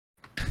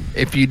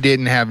 If you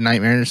didn't have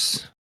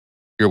nightmares,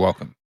 you're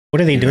welcome.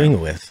 What are they Yeah.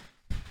 doing with?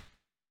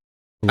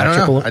 I don't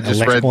know. I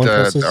just read electrical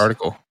impulses? the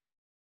article.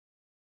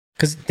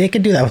 Because they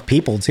could do that with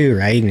people too,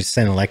 right? You can just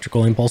send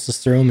electrical impulses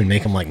through them and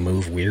make them like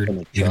move weird,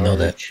 And even though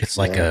that charge, it's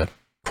like yeah. a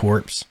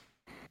corpse.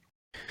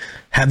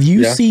 Have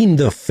you Yeah. seen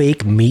the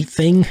fake meat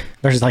thing?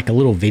 There's like a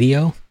little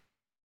video.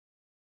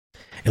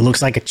 It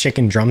looks like a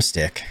chicken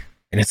drumstick,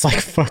 and it's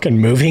like fucking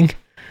moving. Have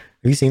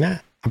you seen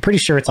that? I'm pretty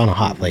sure it's on a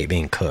hot plate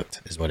being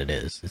cooked, is what it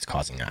is. It's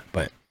causing that.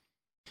 But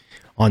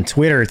on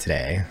Twitter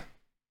today,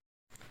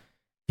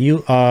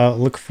 you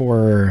look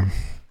for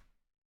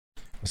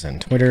what's on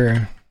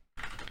Twitter.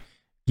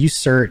 You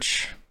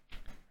search.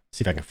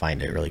 See if I can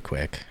find it really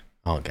quick.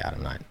 Oh god,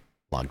 I'm not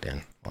logged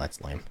in. Well,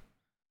 that's lame.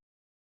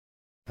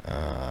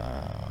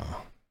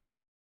 I'll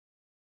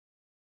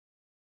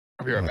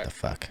be right What back. the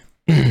fuck?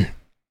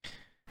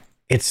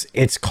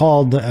 It's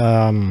called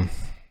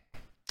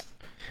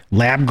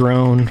lab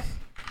grown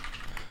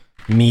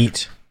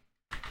meat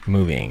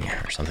moving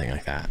or something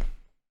like that.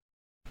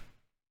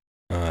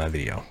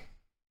 Video.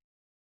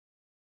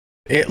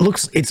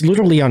 It's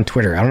literally on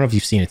Twitter. I don't know if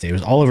you've seen it today. It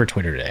was all over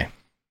Twitter today.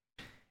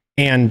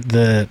 And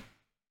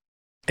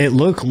it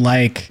looked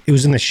like it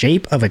was in the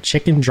shape of a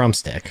chicken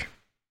drumstick.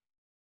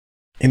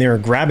 And they were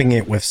grabbing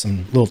it with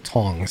some little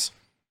tongs.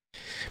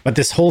 But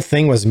this whole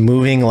thing was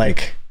moving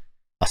like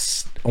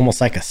almost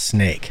like a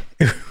snake.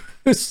 It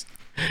was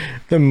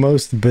the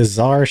most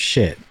bizarre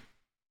shit.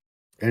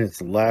 And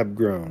it's lab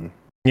grown.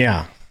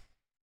 Yeah.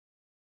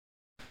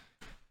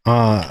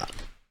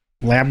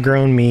 Lab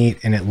grown meat,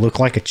 and it looked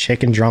like a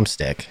chicken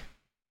drumstick.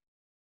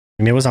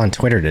 And it was on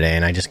Twitter today,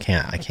 and I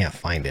can't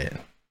find it.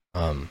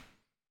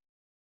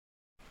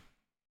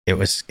 It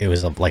was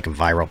like a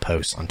viral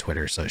post on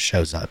Twitter, so it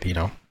shows up, you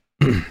know.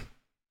 Let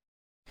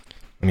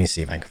me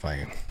see if I can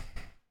find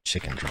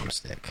chicken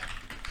drumstick.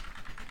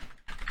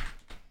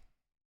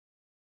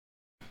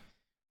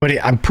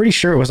 But I'm pretty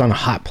sure it was on a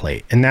hot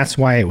plate, and that's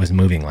why it was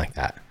moving like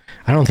that.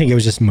 I don't think it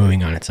was just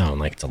moving on its own,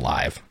 like it's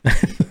alive.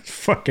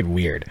 Fucking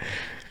weird.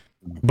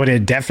 But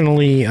it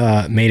definitely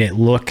made it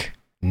look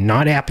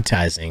not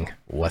appetizing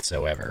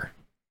whatsoever.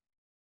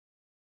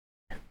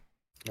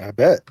 I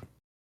bet.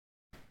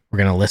 We're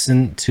gonna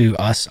listen to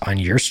us on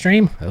your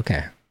stream.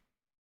 Okay.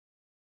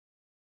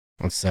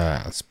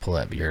 Let's pull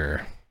up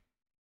your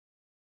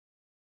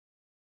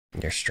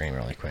stream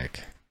really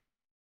quick.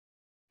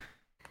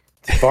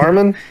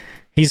 Farming?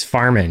 He's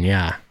farming,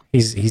 yeah.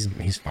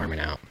 He's farming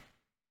out.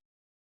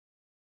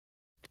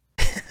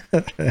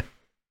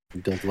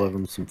 Don't love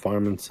him some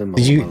farming sim.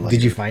 Did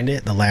you find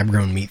it? The lab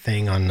grown meat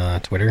thing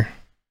on Twitter?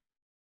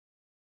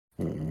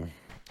 Mm-mm.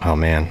 Oh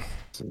man.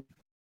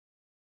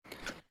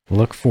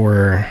 Look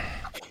for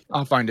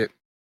I'll find it.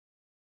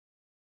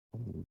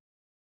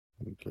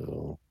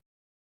 Go.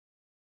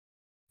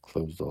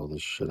 Close all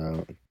this shit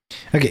out.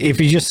 okay, if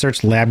you just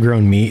search lab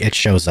grown meat, it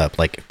shows up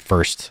like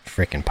first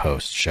freaking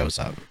post shows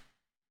up.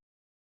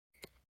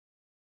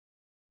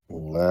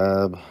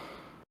 Lab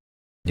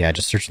Yeah,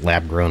 just search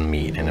lab grown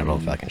meat and it'll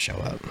fucking show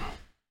up.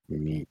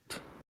 meat.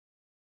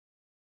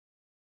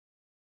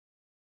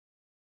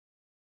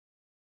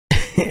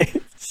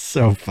 It's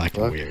so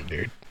fucking Fuck. weird,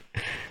 dude.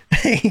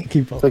 can,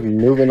 you pull, It's like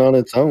moving on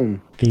its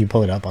own. can you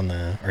pull it up on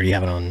the, or do you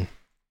have it on?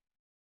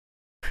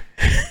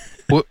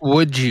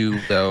 Would you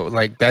though?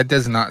 Like that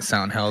does not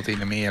sound healthy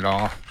to me at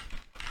all.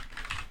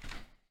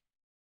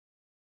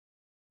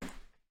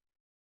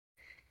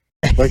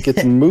 Like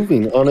it's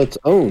moving on its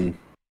own.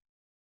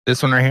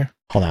 This one right here.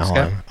 Hold on.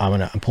 Scott?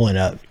 I'm pulling it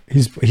up.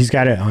 He's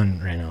got it on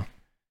right now.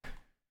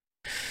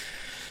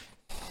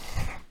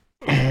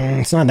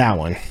 It's not that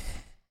one.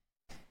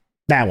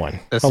 That one.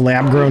 This- The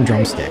lab grown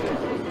drumstick.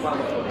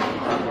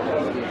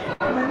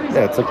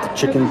 Yeah, it's like the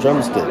chicken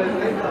drumstick.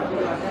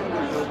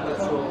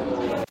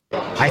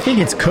 I think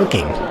it's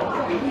cooking.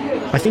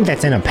 I think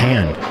that's in a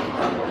pan.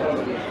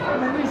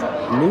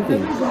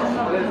 Moving.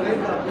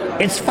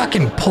 It's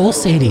fucking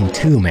pulsating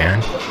too,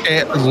 man.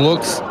 It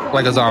looks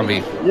like a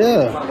zombie.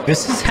 Yeah.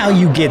 This is how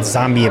you get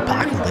zombie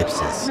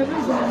apocalypses.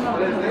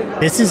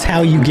 This is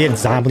how you get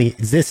zombie.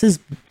 This is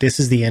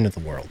the end of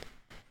the world.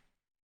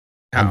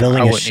 I'm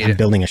building I'm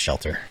building a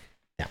shelter.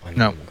 That one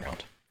No. on the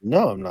ground.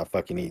 No, I'm not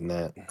fucking eating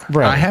that.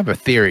 Bro, I have a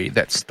theory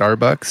that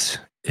Starbucks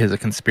is a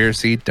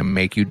conspiracy to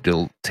make you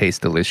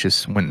taste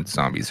delicious when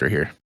zombies are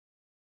here.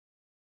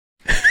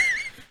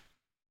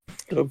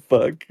 The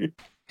fuck?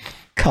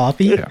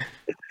 coffee. Yeah.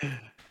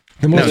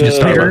 The No, most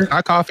just bitter, Starbucks,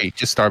 not coffee,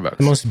 just Starbucks.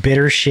 the most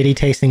bitter, shitty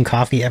tasting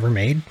coffee ever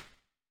made.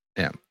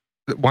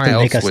 Why to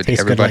make else us would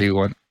taste good everybody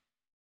want?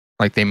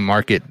 Like they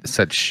market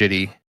such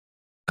shitty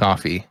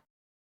coffee,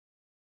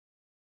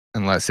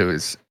 unless it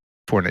was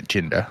for an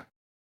agenda.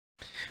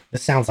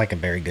 This sounds like a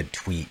very good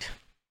tweet.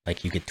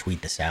 Like you could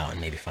tweet this out and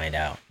maybe find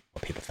out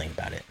what people think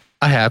about it.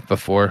 I have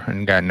before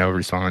and got no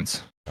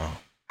response. Oh,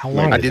 how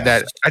long? I ago?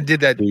 did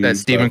that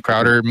Steven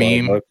Crowder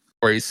meme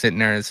where he's sitting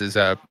there and says,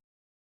 Oh,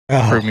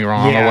 prove me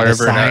wrong yeah, or the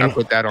whatever. And I sign.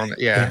 put that on.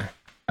 Yeah.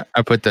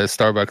 I put the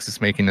Starbucks is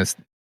making this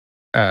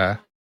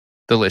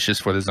delicious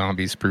for the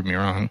zombies. Prove me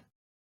wrong.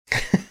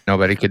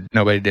 Nobody did.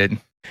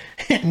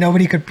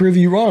 Nobody could prove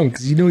you wrong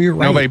because you know you're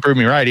right. Nobody proved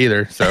me right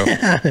either. So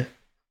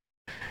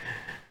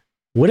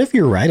What if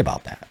you're right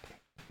about that?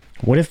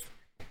 What if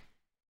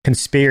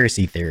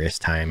conspiracy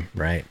theorist time,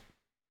 right?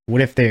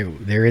 What if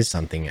there is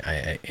something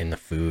in the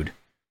food,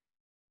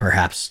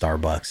 perhaps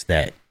Starbucks,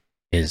 that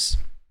is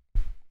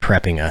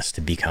prepping us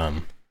to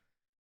become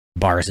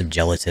bars of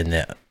gelatin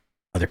that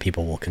other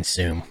people will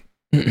consume,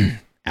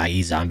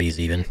 i.e. zombies,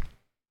 even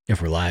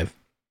if we're live,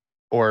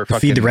 Or to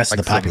feed the rest like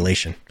of the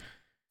population.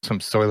 Some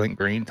Soylent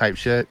Green type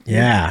shit.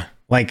 Yeah,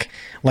 like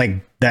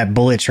that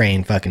Bullet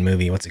Train fucking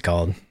movie. What's it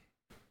called?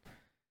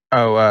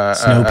 Oh,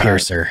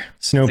 Snowpiercer.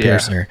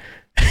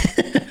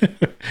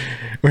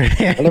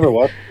 I never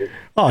watched it.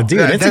 Oh, dude,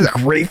 that's a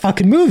great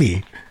fucking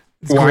movie.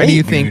 It's why great, do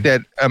you dude. think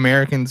that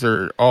Americans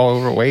are all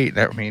overweight?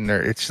 I mean,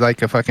 it's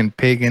like a fucking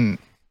pig in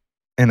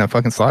a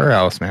fucking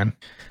slaughterhouse, man.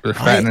 They're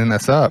fattening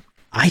us up.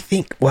 I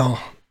think, well,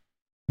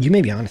 you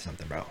may be onto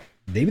something, bro.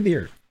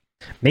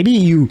 Maybe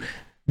you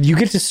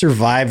get to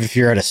survive if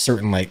you're at a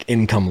certain like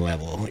income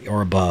level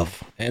or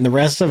above, and the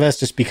rest of us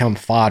just become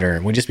fodder,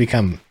 and we just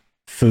become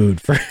food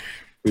for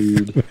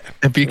Food.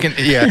 If you can,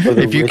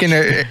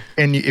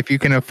 if you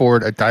can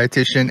afford a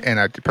dietitian and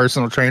a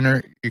personal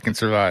trainer, you can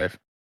survive.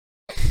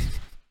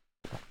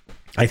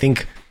 I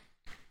think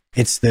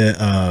it's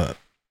the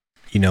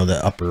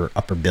the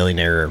upper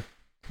billionaire,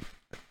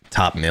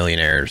 top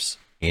millionaires,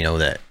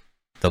 that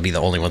they'll be the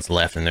only ones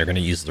left, and they're going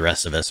to use the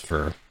rest of us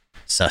for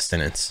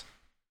sustenance.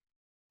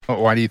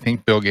 Why do you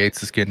think Bill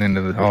Gates is getting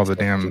into all the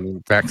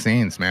damn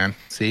vaccines, man?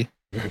 See,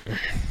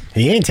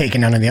 he ain't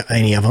taking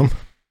any of them.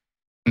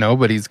 No,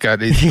 but he's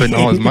putting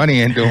all his money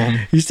into them.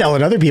 He's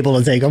telling other people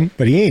to take them,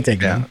 but he ain't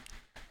taking them.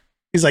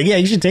 He's like, yeah,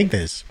 you should take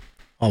this.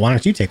 Oh, why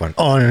don't you take one?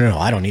 Oh, no,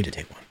 I don't need to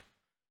take one.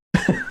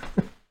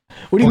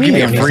 What do you mean?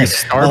 Give me a free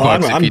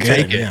Starbucks if you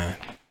take it. Yeah,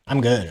 I'm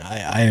good.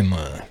 I am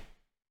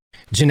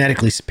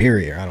genetically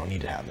superior. I don't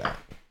need to have that.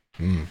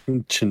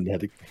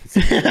 Genetically.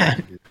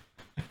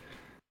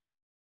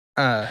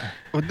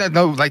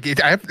 No, like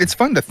it's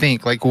fun to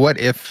think. Like, what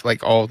if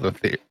like all the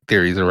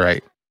theories are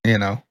right?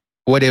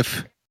 What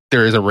if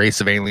there is a race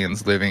of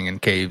aliens living in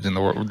caves in the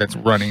world that's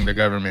running the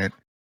government?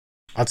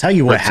 I'll tell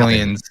you what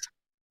happened. Reptilians.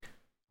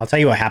 I'll tell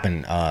you what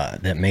happened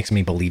that makes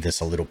me believe this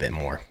a little bit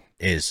more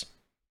is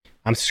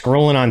I'm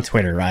scrolling on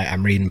Twitter, right?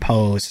 I'm reading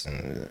posts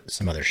and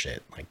some other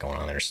shit like going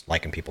on there, just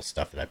liking people's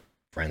stuff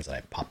friends that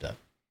I popped up.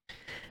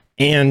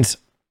 And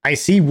I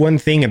see one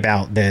thing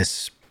about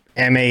this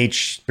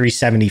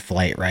MH370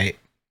 flight, right?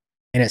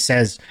 And it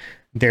says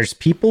there's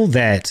people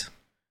that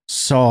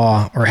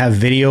saw or have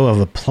video of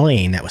a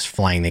plane that was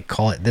flying. They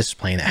call it this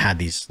plane that had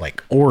these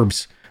like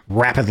orbs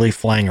rapidly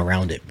flying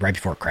around it right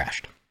before it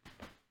crashed.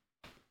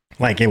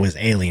 Like it was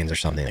aliens or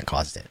something that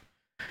caused it.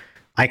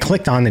 I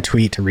clicked on the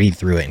tweet to read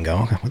through it and go,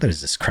 okay, what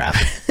is this crap?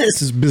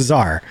 This is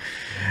bizarre.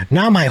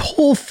 Now my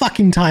whole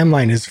fucking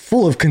timeline is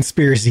full of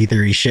conspiracy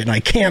theory shit and I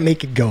can't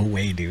make it go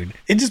away, dude.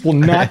 It just will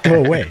not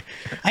go away.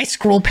 I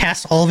scroll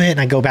past all of it and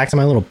I go back to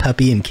my little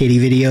puppy and kitty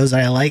videos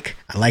I like.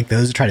 I like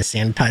those to try to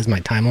sanitize my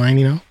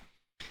timeline,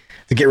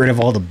 to get rid of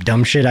all the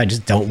dumb shit I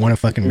just don't want to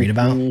fucking read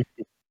about. And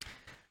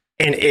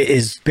it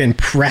has been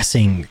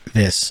pressing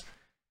this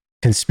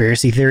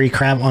conspiracy theory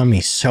crap on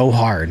me so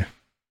hard.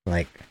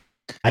 Like,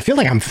 I feel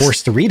like I'm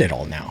forced to read it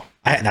all now.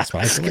 That's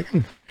what I feel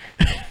like.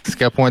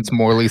 Skep wants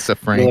more Lisa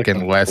Frank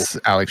and less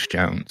Alex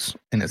Jones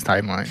in his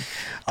timeline.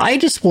 I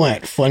just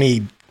want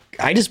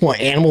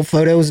animal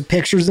photos,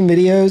 pictures, and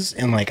videos.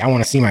 And like, I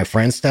want to see my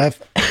friend's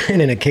stuff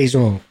and an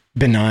occasional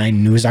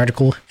benign news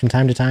article from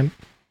time to time.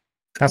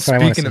 That's what I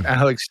want to see. Speaking of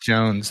Alex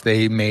Jones,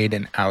 they made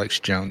an Alex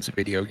Jones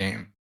video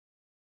game.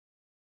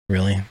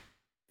 Really?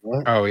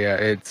 What? Oh yeah,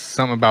 it's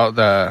something about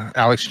the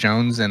Alex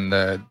Jones and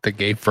the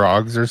gay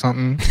frogs or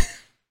something.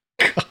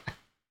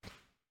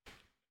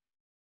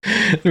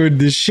 Dude,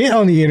 the shit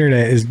on the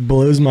internet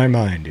blows my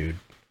mind, dude.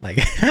 Like,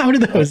 how do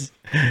those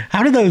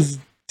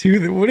two?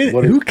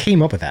 Who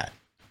came up with that?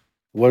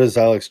 What is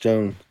Alex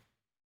Jones?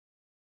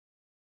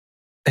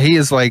 He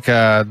is like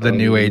the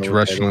new age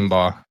Rush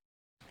Limbaugh.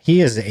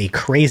 He is a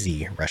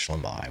crazy Rush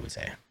Limbaugh, I would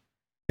say.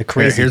 The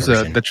crazy. Here's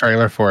version. the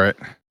trailer for it.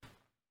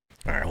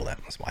 All right, hold on.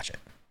 Let's watch it.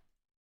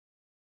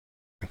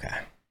 Okay.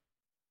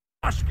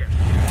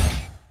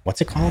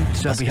 What's it called?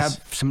 Sir, we have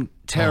some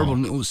terrible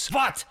news.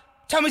 What?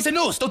 Tell me the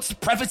news.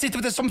 Don't preface it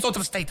with some sort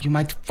of statement. You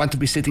might want to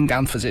be sitting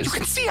down for this. You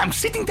can see I'm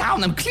sitting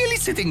down. I'm clearly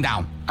sitting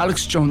down.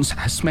 Alex Jones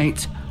has made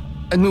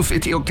a new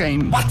video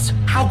game. What?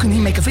 How can he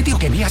make a video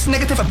game? He has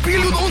negative $1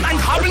 billion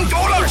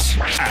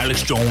 $900.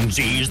 Alex Jones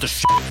is the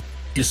shit.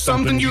 Is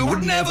something you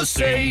would never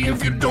say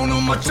if you don't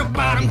know much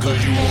about him,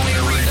 cause you only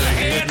read the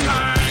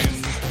headlines.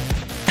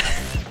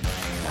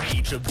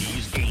 Each of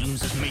these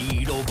games is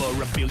made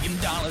over $1 billion.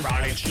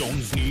 Alex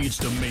Jones needs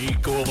to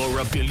make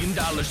over $1 billion.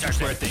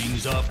 Square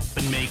things up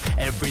and make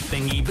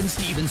everything even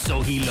Steven.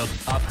 So he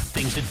looked up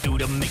things to do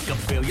to make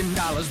 $1 billion.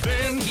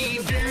 Then he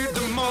did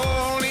them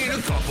all in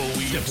a couple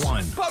weeks. Step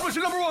 1, Publish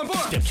your #1 book.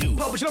 Step 2,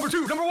 Publish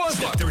 #2, #1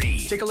 Step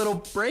 3, Take a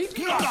little break.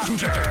 Make a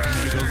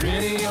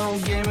video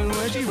game in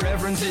which he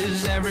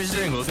references every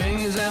single thing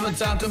he's ever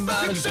talked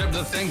about, except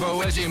the thing for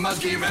which he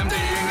must keep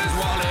emptying his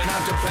wallet.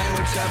 Not to pay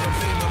whichever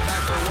people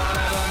back for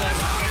whatever they're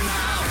talking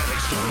about.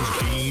 Alex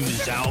Jones game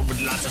is out with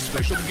lots of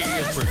special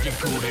gears. Pretty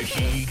cool that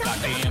he got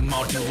them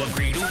all to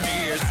agree to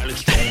this.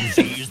 Alex Jones,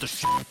 he's the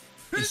shit.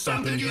 It's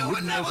something you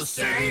would never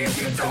say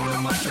if you don't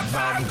know much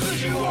about him,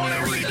 cause you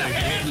only read the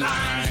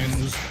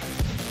headlines.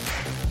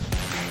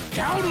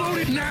 Download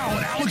it now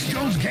at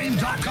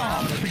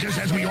AlexJonesGame.com, because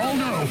as we all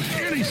know,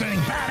 anything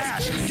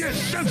badass gets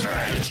censored.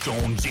 Alex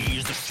Jones,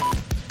 he's the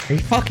shit. Are you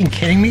fucking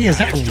kidding me? Is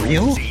that Alex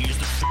real? Jones, he's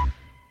the shit.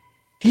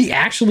 He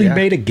actually Yeah.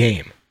 made a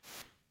game.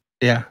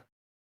 Yeah.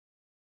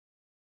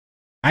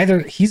 Either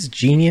he's a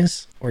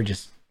genius or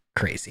just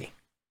crazy.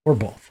 Or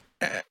both.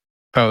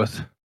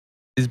 Both.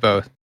 He's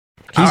both.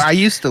 He's- I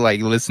used to like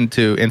listen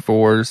to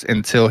InfoWars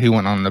until he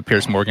went on the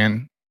Piers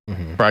Morgan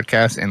Mhm.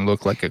 broadcast and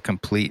looked like a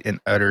complete and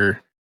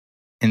utter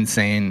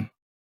insane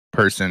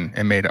person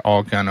and made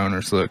all gun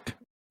owners look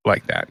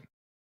like that.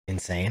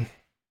 Insane.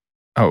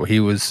 Oh,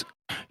 he was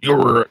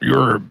you're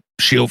a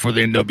shield for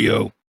the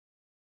NWO.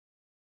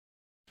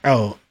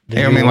 Oh,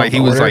 I mean, like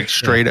he was Order? like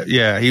straight up.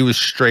 Yeah, he was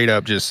straight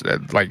up just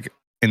like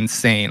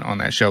insane on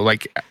that show,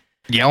 like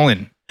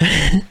yelling,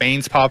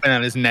 veins popping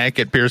out his neck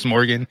at Piers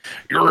Morgan.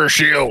 You're a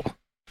shield.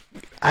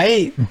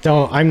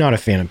 I'm not a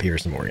fan of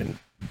Piers Morgan.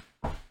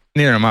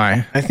 Neither am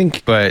I. I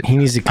think But he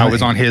needs to I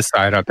was on his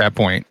side at that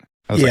point.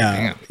 I was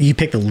yeah, like, you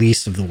pick the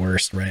least of the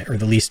worst, right? Or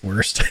the least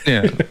worst.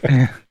 damn.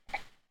 Yeah.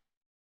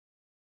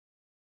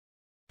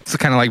 It's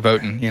kind of like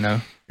voting, you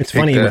know, It's Pick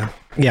funny, the-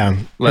 but yeah.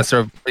 lesser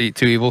of the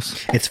two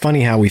evils. It's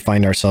funny how we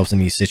find ourselves in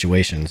these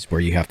situations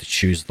where you have to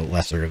choose the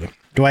lesser of them.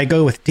 Do I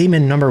go with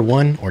demon number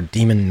 1 or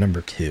demon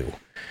number 2?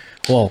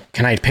 Well,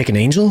 can I pick an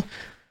angel?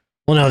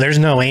 Well, no, there's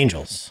no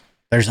angels.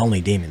 There's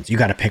only demons. You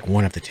got to pick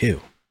one of the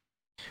two.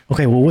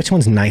 Okay, well, which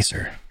one's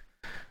nicer?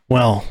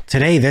 Well,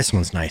 today this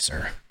one's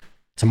nicer.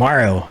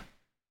 Tomorrow,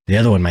 the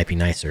other one might be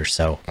nicer.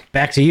 So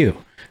back to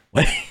you.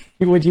 What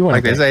do you want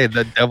Like to they pick? say,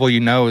 the devil you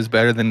know is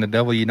better than the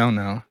devil you don't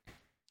know.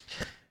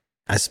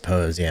 I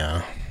suppose,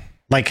 yeah.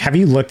 Like, have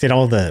you looked at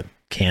all the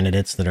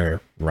candidates that are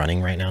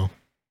running right now?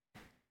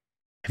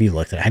 Have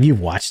you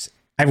watched?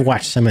 I've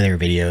watched some of their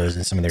videos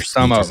and some of their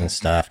Some of speeches them. and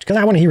stuff because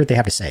I want to hear what they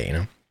have to say, you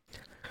know?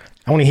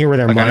 I want to hear where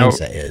their Like, I know-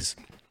 mindset is.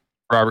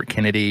 Robert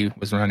Kennedy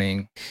was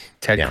running.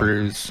 Ted Yeah.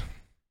 Cruz.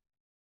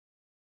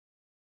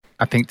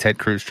 I think Ted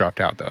Cruz dropped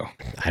out though.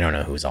 I don't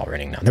know who's all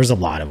running now. There's a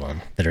lot of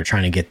them that are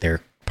trying to get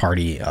their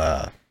party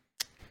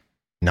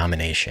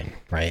nomination,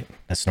 right?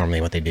 That's normally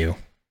what they do.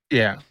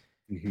 Yeah.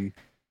 Mm-hmm.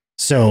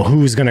 So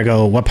who's going to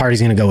go, what party's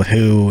going to go with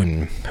who,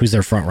 and who's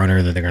their front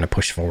runner that they're going to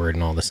push forward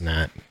and all this and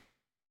that.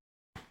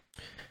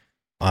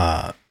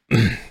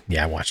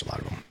 Yeah, I watch a lot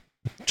of them.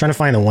 I'm trying to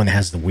find the one that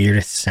has the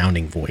weirdest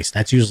sounding voice.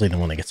 That's usually the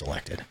one that gets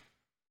elected.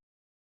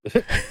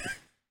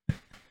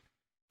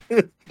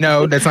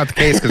 No, that's not the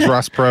case because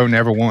Ross Perot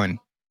never won.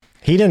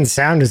 He doesn't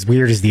sound as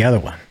weird as the other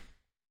one.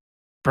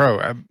 Bro,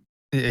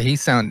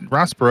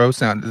 Ross Perot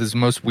sounded the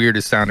most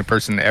weirdest sounding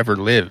person that ever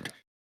lived.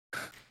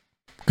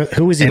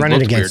 Who was he And running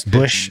looked against?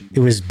 weird. Bush. It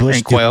was Bush.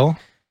 And Quayle.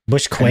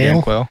 Bush And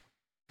Dan Quayle. Quayle.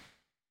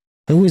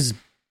 Who was?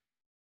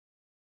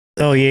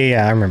 Oh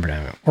yeah, I remember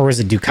that. Or was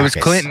it Dukakis? It was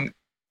Clinton.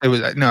 It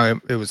was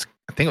it was.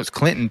 I think it was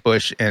Clinton,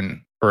 Bush,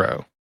 and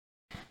Perot.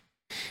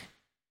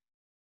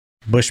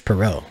 Bush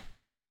Perot,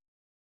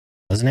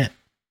 wasn't it?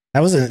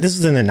 This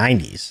was in the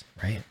 90s,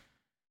 right?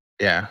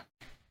 Yeah.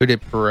 Who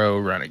did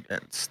Perot run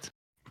against?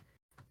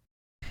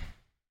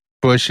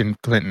 Bush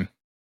and Clinton.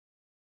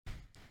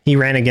 He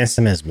ran against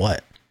him as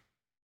what?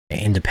 An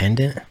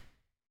independent?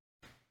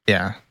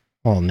 Yeah.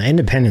 Well, the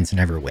independents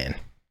never win.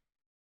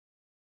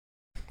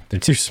 They're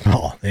too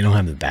small. They don't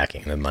have the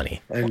backing, the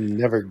money. I'm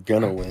never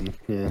gonna win.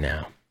 Yeah.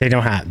 No, they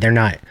don't have. They're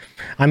not.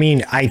 I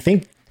mean, I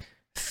think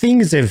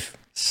things have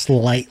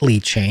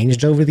slightly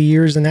changed over the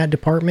years in that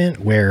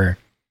department, where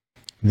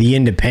the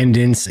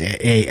independents,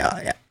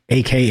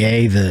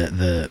 aka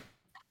the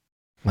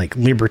like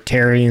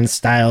libertarian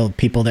style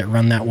people that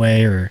run that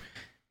way, or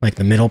like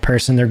the middle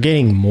person, they're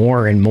getting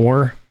more and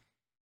more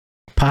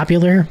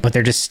popular, but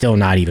they're just still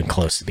not even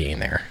close to being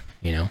there.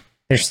 You know,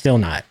 they're still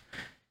not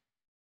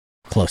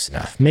close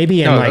enough.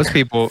 Maybe in No, like those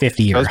people,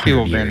 50 or those 100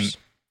 people have been years.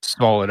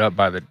 swallowed up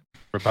by the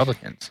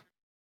Republicans.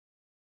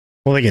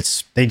 Well,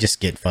 they just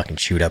get fucking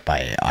chewed up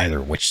by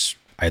either which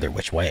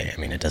way. I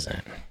mean, it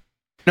doesn't.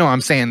 No,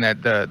 I'm saying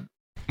that the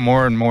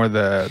more and more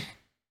the.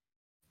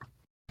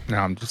 No,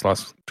 I'm just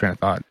lost train of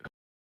thought.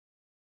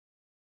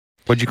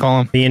 What'd you call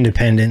them? The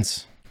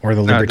independents or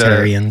the No, the-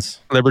 libertarians.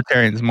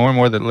 Libertarians. More and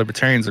more the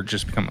libertarians are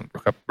just becoming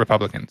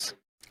Republicans.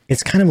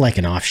 It's kind of like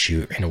an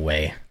offshoot in a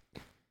way.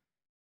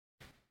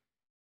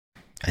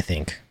 I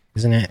think,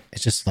 isn't it?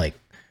 It's just like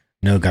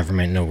no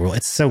government, no rule.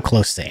 It's so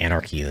close to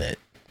anarchy that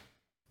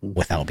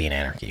without being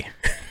anarchy,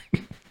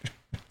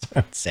 that's what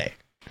I'd say.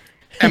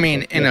 I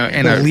mean, in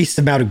The a least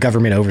amount of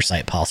government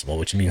oversight possible,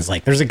 which means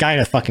like there's a guy in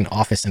a fucking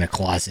office in a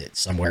closet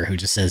somewhere who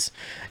just says,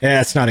 "Yeah,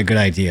 that's not a good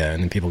idea,"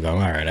 and then people go,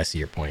 "All right, I see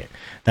your point."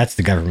 That's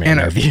the government in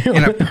our view.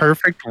 in a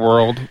perfect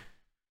world,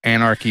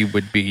 anarchy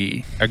would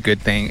be a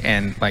good thing,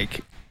 and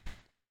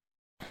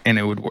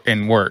it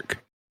would work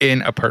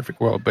in a perfect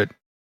world. But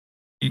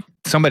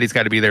somebody's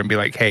got to be there and be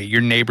like, "Hey,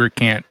 your neighbor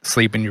can't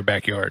sleep in your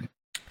backyard."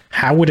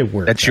 How would it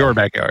work? That's though? your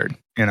backyard,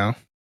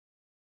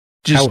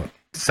 Just How-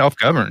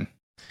 self-govern.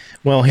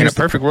 Well, In a here's the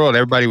perfect world,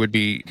 everybody would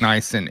be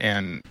nice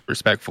and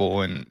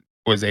respectful and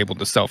was able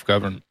to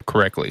self-govern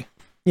correctly.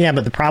 Yeah,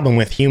 but the problem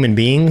with human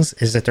beings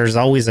is that there's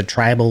always a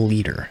tribal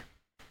leader.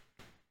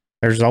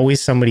 There's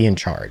always somebody in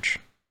charge.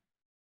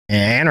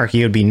 And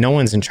anarchy would be no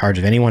one's in charge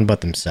of anyone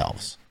but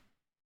themselves.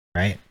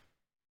 Right?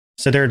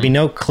 So there would be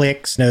no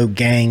cliques, no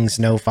gangs,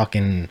 no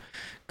fucking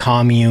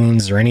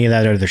communes or any of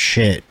that other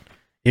shit.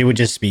 It would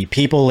just be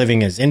people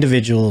living as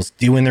individuals,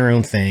 doing their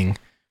own thing,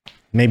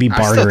 maybe I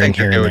still bartering think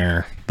that here there and would-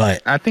 there.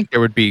 But I think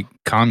there would be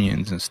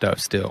communes and stuff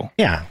still.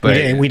 yeah,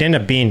 But- we'd end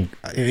up being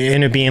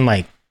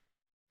like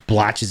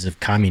blotches of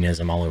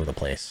communism all over the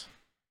place.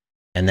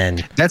 And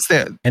then That's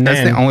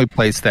the only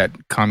place that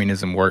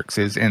communism works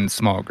is in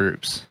small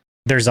groups.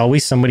 there's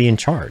always somebody in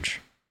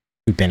charge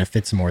who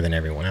benefits more than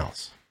everyone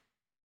else.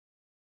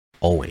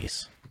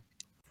 Always.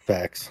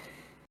 Facts.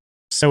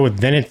 So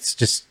then it's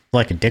just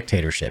like a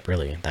dictatorship,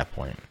 really, at that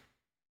point.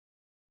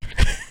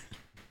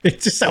 It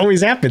just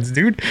always happens,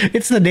 dude.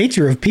 It's the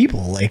nature of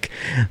people. Like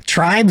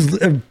tribes,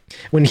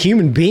 when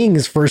human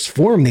beings first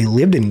formed, they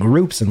lived in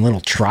groups and little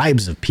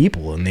tribes of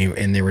people,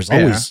 and there was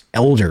always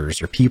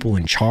elders or people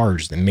in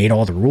charge that made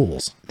all the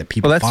rules that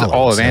people. Well, that's followed.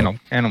 all of So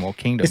Animal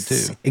Kingdom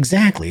it's too.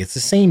 exactly. It's the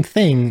same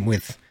thing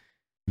with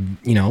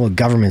a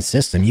government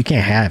system. You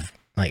can't have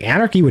like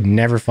anarchy would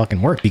never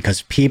fucking work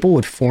because people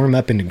would form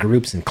up into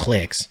groups and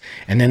cliques,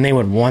 and then they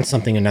would want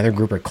something another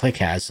group or clique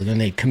has, so then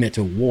they'd commit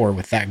to war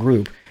with that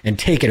group and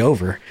take it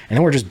over, and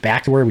then we're just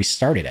back to where we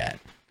started at.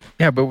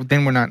 Yeah, but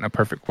then we're not in a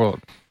perfect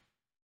world.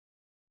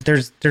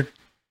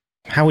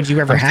 How would you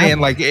ever I'm have saying,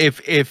 one? like,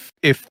 if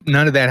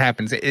none of that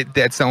happens,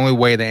 that's the only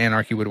way the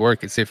anarchy would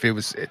work. Is if it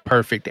was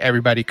perfect,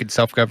 everybody could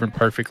self-govern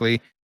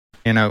perfectly.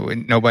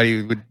 And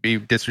nobody would be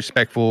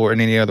disrespectful or in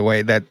any other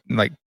way. That,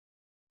 like,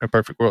 a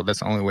perfect world. That's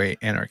the only way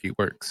anarchy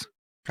works.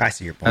 I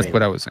see your point. That's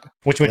what I was saying.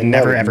 Which would And that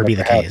never would ever be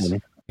the never case.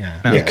 happen.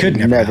 Yeah, No. it could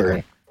never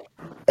happen.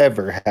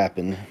 ever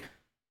happen.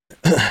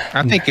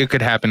 I think it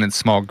could happen in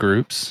small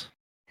groups,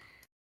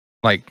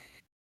 like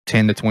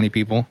 10 to 20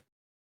 people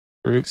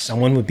groups.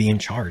 Someone would be in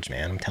charge,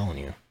 man. I'm telling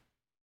you.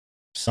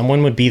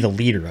 Someone would be the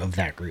leader of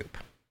that group.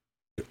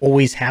 It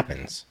always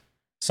happens.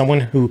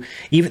 Someone who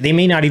even they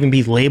may not even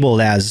be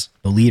labeled as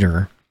the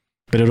leader,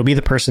 but it'll be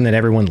the person that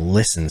everyone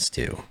listens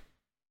to.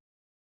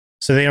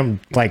 So they don't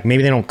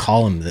maybe they don't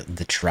call him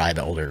the tribe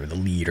elder, or the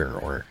leader,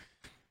 or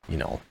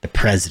the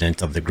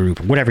president of the group,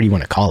 or whatever you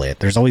want to call it.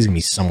 There's always gonna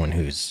be someone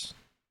who's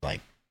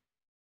like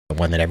the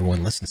one that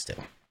everyone listens to.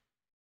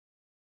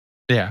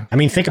 Yeah. I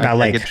mean, think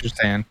about I get what you're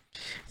saying.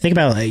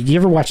 you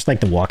ever watched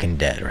The Walking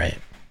Dead, right?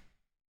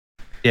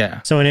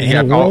 Yeah. So in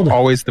Yeah, a world,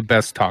 always the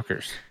best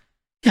talkers.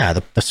 yeah,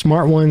 the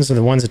smart ones are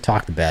the ones that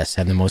talk the best,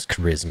 have the most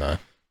charisma.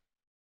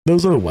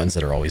 Those are the ones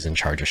that are always in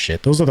charge of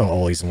shit. Those are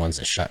always the ones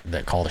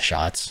that call the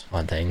shots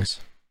on things.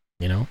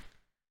 In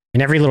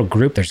every little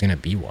group, there's gonna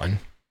be one.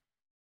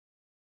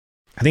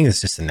 I think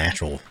it's just a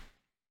natural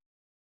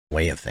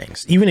way of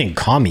things. Even in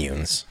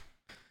communes,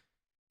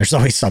 there's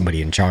always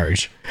somebody in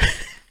charge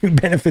who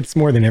benefits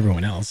more than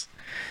everyone else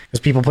because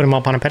people put them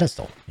up on a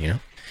pedestal.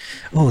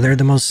 Oh, they're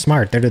the most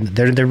smart. They're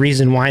the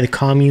reason why the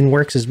commune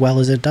works as well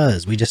as it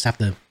does. We just have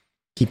to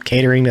keep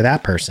catering to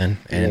that person,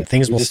 and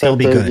things We will just still have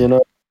be to, good.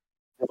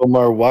 give them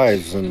our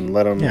wives and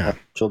let them Yeah. have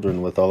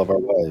children with all of our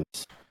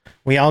wives.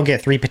 We all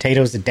get 3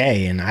 potatoes a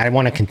day, and I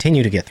want to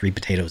continue to get 3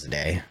 potatoes a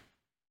day.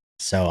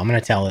 So I'm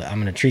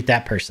gonna treat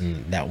that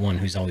person, that one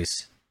who's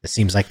always, it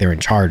seems like they're in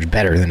charge,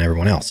 better than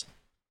everyone else.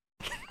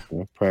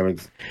 Prime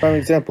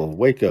example,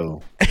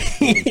 Waco.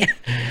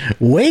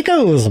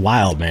 Waco is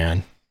wild,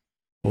 man.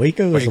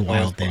 Waco is a Waco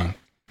wild is thing. wild.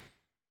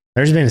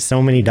 There's been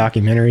so many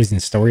documentaries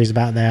and stories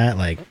about that.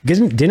 Like,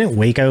 didn't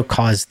Waco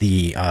cause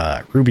the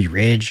Ruby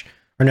Ridge?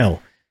 Or no,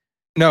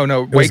 No,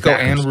 was Waco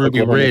backwards. and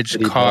Ruby Oklahoma Ridge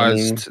City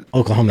caused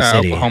Oklahoma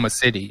City. Oklahoma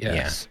City,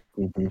 yes.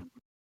 hmm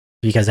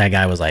Because that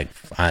guy was like,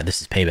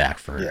 this is payback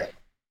for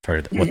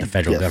Yeah. what the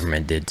federal Yes.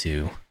 government did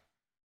to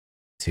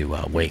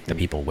wake the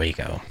people of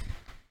Waco.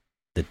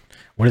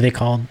 What are they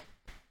called?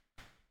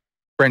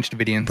 French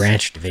Davidians.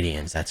 Branch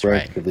Davidians. That's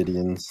Branch right.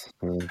 Davidians.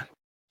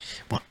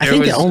 Well, I There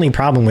think the was- only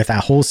problem with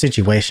that whole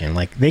situation,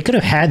 like they could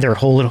have had their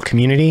whole little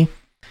community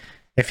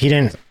if he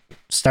didn't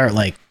start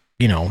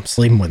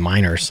sleeping with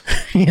minors,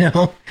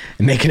 and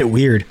making it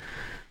weird.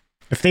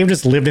 If they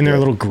just lived in their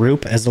little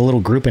group as a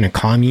little group in a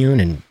commune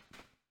and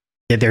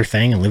did their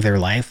thing and lived their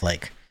life, and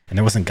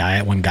there wasn't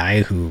one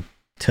guy who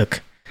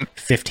took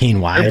 15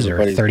 wives or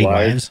Everybody's 30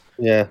 wives. wives.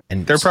 Yeah.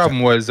 And Their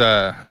problem was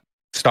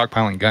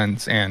stockpiling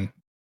guns and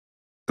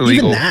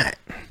illegal even that,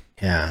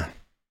 yeah.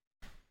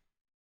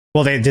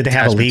 Well, did they have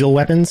Attachments. illegal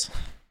weapons?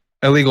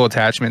 illegal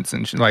attachments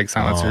and like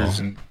silencers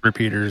Oh. and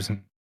repeaters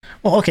and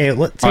Well, okay.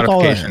 Take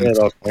all Modifications. that. Yeah, it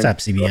all What's up,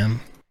 CBM?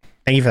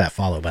 Thank you for that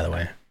follow, by the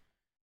way.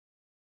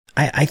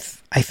 I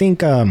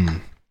think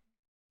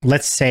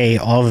let's say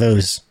all of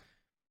those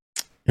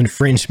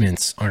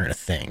infringements aren't a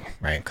thing,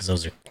 right? Because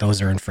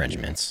those are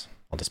infringements.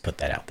 I'll just put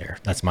that out there.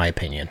 That's my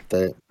opinion.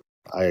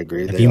 I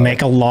agree. If you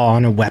make a law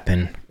on a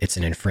weapon, it's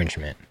an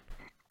infringement.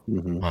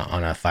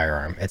 on a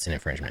firearm. It's an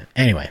infringement.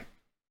 Anyway.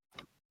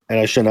 And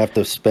I shouldn't have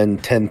to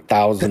spend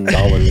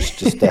 $10,000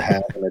 just to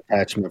have an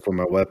attachment for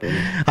my weapon.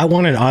 I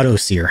want an auto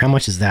sear. How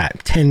much is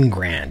that? 10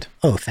 grand.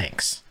 Oh,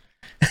 thanks.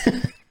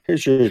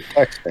 Here's your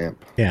tax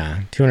stamp.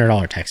 Yeah,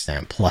 $200 tax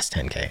stamp plus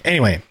 10K.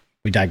 Anyway,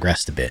 we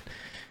digressed a bit.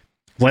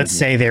 Let's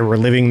say they were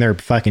living their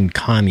fucking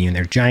commune,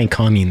 their giant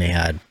commune they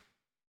had.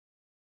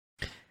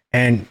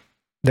 And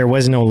there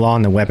was no law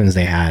on the weapons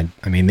they had.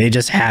 I mean, they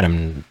just had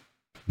them.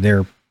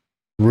 Their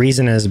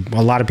reason is,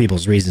 a lot of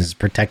people's reasons, is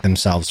protect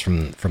themselves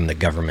from the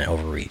government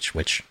overreach,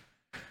 which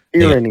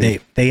they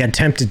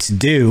attempted to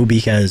do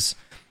because,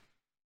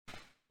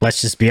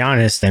 let's just be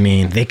honest, I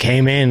mean, they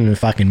came in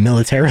fucking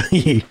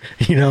militarily,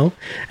 you know,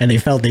 and they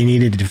felt they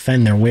needed to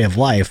defend their way of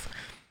life.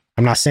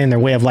 I'm not saying their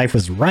way of life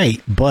was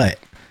right, but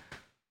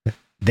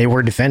they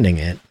were defending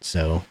it.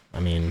 So, I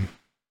mean,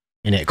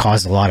 and it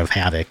caused a lot of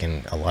havoc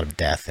and a lot of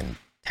death and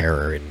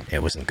terror, and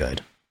it wasn't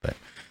good. But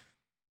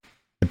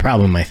the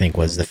problem, I think,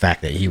 was the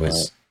fact that he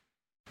was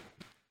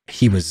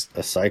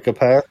a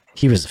psychopath.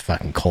 He was a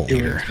fucking cult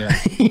leader.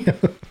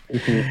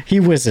 He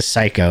was a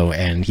psycho,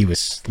 and he was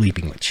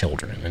sleeping with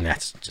children, and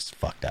that's just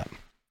fucked up.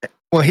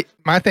 Well,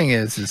 my thing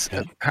is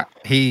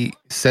he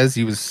says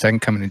he was the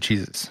second coming of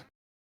Jesus,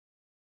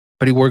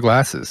 but he wore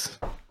glasses.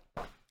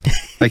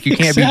 Like, you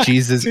can't be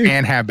Jesus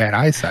and have bad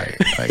eyesight.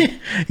 Like,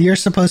 you're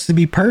supposed to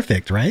be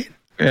perfect, right?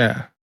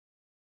 Yeah.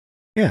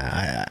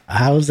 Yeah.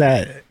 How's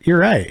that? You're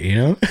right. You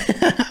know,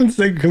 I'm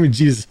saying, come with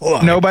Jesus.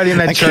 Nobody in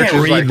that church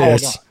is like,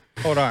 this.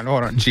 Hold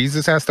on.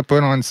 Jesus has to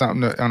put on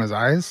something on his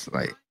eyes.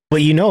 Like,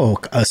 but you know,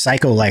 a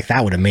psycho like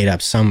that would have made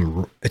up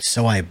it's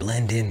so I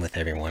blend in with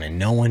everyone and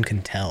no one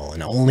can tell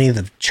and only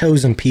the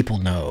chosen people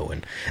know.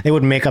 And they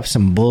would make up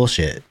some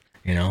bullshit,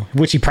 you know,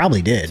 which he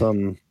probably did.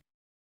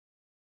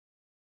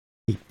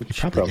 He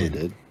probably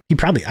did.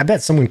 I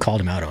bet someone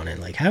called him out on it.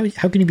 Like, how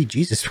can you be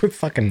Jesus with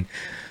fucking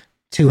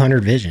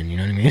 200 vision? You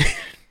know what I mean?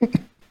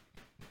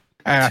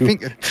 And I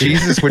think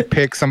Jesus would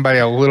pick somebody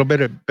a little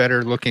bit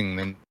better looking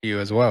than you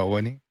as well,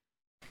 wouldn't he?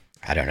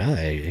 I don't know.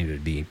 He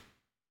would be.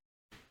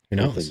 Who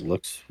knows? I think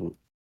looks would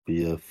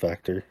be a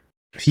factor.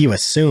 You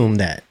assume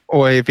that.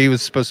 Or if he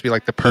was supposed to be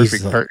like the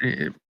perfect.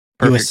 You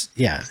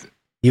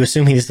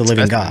assume he was the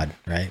living God,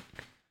 right?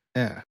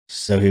 Yeah.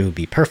 So he would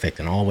be perfect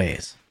in all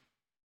ways.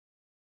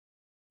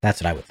 That's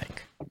what I would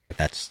think. If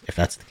that's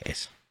the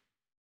case.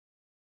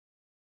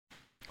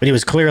 But he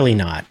was clearly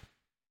not,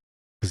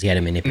 because he had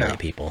to manipulate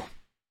people.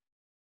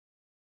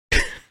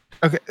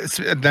 Okay.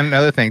 So then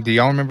another thing. Do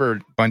y'all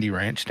remember Bundy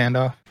Ranch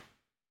standoff?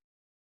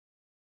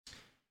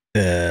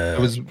 It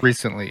was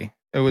recently.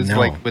 It was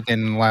like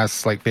within the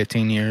last like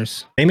 15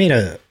 years. They made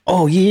yeah.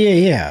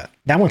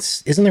 That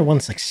isn't there one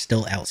that's like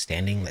still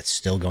outstanding that's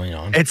still going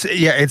on?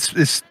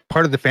 It's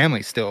part of the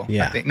family still.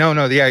 Yeah. I think. No,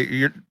 yeah,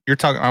 you're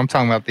talking. I'm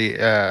talking about the.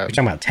 You're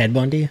talking about Ted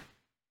Bundy?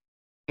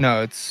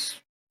 No, it's.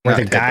 Or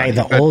the guy,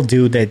 the old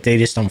dude that they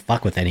just don't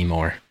fuck with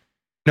anymore.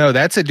 No,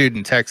 that's a dude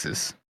in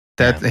Texas.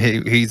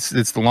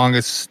 It's the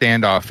longest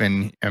standoff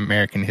in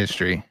American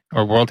history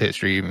or world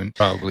history, even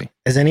probably.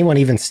 Is anyone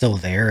even still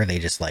there? Or they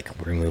just like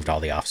removed all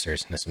the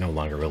officers, and it's no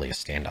longer really a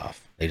standoff.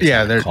 They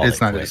just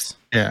it's not quits.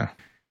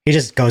 He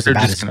just goes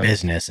about his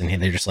business,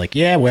 and they're just like,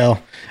 yeah,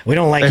 well, we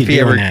don't like you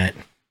doing that.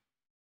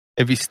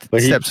 If he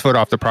steps foot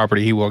off the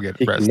property, he will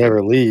get arrested. He can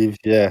never leave.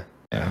 Yeah.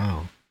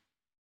 Oh.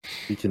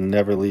 He can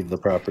never leave the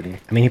property.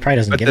 I mean, he probably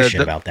doesn't give a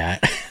shit about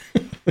that.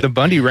 The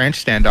Bundy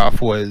Ranch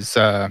standoff was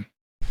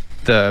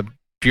the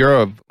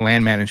Bureau of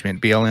Land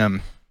Management,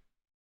 BLM,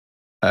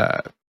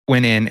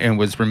 went in and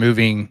was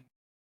removing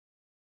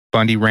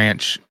Bundy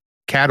Ranch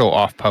cattle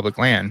off public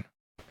land.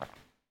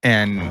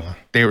 And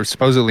they were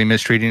supposedly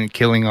mistreating and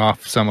killing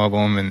off some of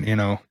them, and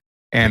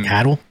and the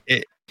cattle.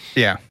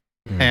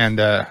 And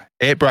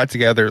it brought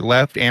together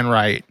left and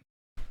right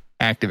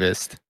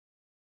activists.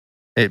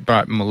 It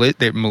brought the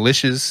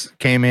militias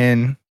came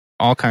in,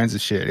 all kinds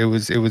of shit. It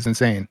was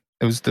insane.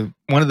 It was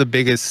one of the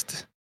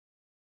biggest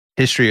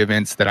history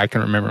events that I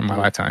can remember in my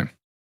lifetime.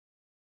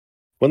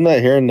 Wasn't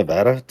that here in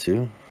Nevada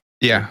too?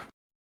 Yeah.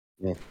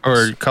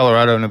 Or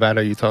Colorado,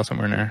 Nevada, Utah,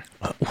 somewhere in there.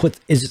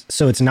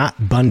 So it's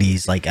not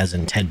Bundy's, like as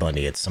in Ted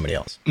Bundy, it's somebody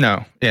else.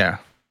 No, yeah.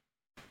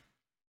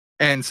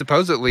 And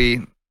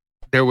supposedly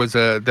there was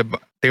the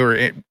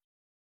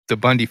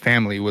Bundy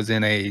family was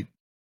in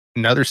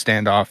another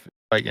standoff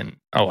like in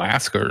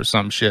Alaska or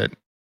some shit,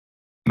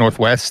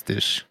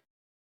 northwest-ish.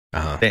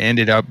 They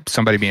ended up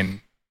somebody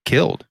being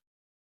killed.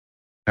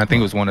 And I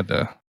think it was one of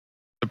the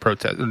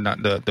protest,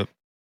 not the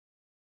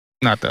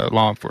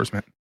law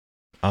enforcement.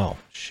 Oh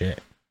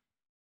shit.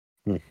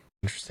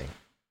 Interesting.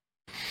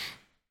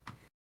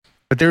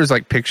 But there was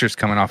like pictures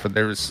coming off of,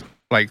 there was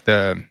like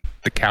the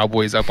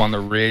cowboys up on the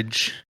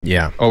ridge,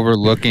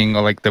 overlooking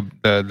like the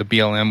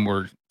BLM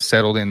were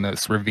settled in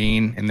this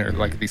ravine, and they're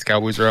like these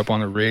cowboys are up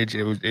on the ridge.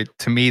 It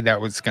to me that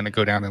was going to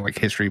go down in like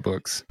history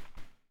books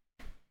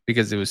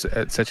because it was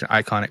such an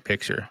iconic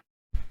picture.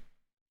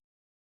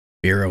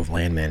 Bureau of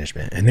Land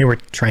Management, and they were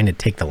trying to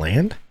take the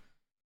land.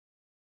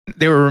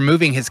 They were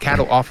removing his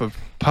cattle off of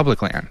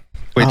public land,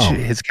 which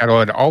his cattle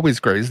had always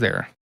grazed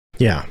there.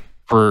 Yeah.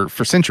 for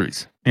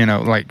centuries. You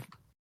know, like It's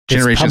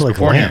generations public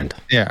beforehand.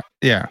 land.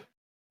 Yeah.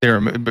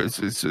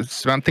 It's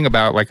something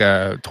about like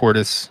a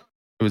tortoise.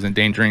 It was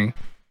endangering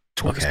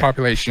tortoise Okay.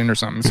 population or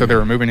something. So they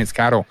were moving his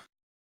cattle,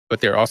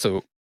 but they're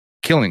also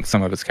killing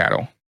some of his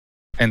cattle,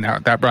 and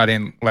that brought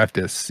in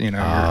leftists. You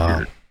know,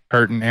 you're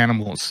hurting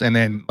animals, and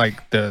then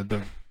like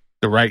the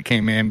right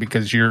came in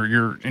because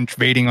you're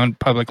invading on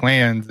public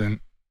lands, and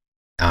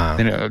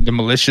then the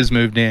militias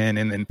moved in,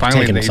 and then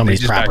finally taking they somebody's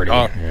just backed property.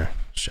 off. Yeah.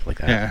 Shit like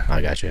that. Yeah.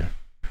 I got you.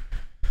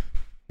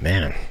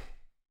 Man.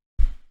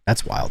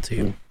 That's wild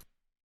too.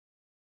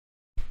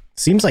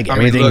 Seems like I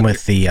mean, everything look-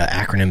 with the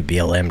acronym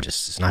BLM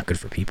just is not good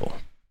for people.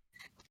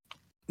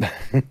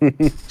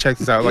 Check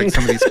this out, like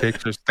some of these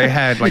pictures. They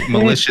had like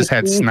militias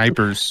had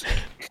snipers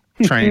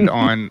trained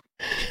on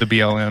the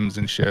BLMs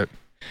and shit.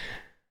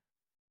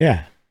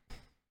 Yeah.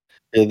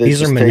 Yeah, they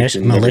These are just militia-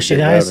 take and never militia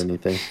give out guys?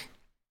 Anything.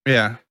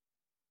 Yeah.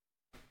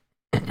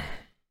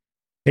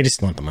 They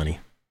just want the money.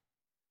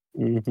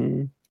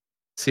 Mm-hmm.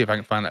 See if I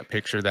can find that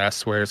picture that I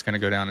swear is going to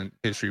go down in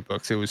history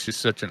books. It was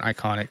just such an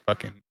iconic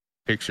fucking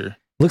picture.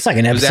 Looks like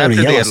an was episode of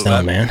after they had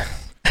Yellowstone, left. man.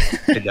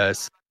 It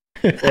does.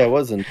 Yeah, it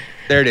wasn't.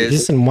 There it Is is.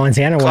 this in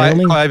Montana,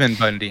 Wyoming? Cliven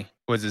Bundy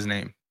was his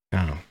name.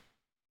 Oh.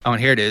 Oh,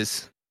 and here it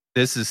is.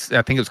 This is,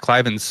 I think it was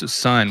Cliven's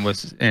son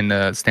was in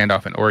the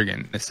standoff in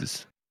Oregon. This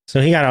is,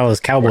 So he got all his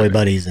cowboy Right.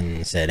 buddies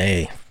and said,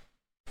 hey,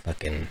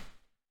 fucking,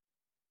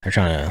 they're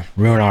trying to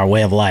ruin our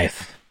way of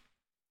life.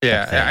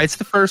 yeah, thing. it's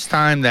the first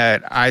time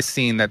that I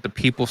seen that the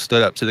people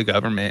stood up to the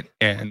government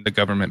and the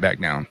government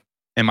backed down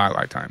in my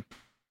lifetime.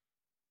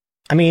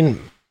 I mean,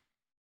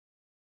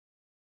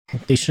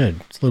 they should.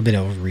 It's a little bit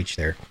of overreach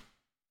there.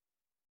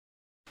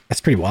 That's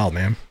pretty wild,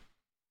 man.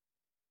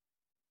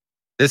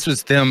 This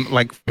was them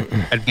like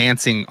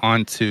advancing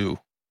onto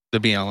the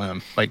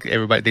BLM. Like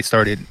everybody, they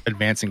started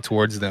advancing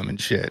towards them and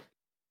shit.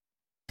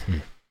 Hmm.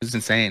 It was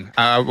insane.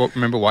 I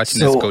remember watching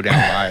So- this go down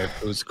live.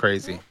 It was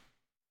crazy.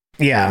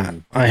 Yeah.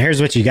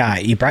 Here's what you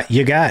got.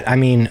 You got, I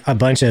mean, a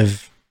bunch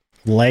of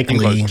Close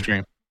likely. the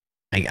stream.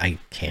 I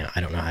can't.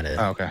 I don't know how to.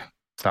 Oh, okay.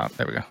 Stop.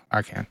 There we go.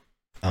 I can.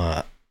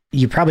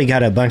 You probably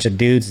got a bunch of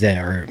dudes that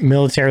are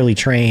militarily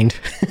trained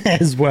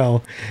as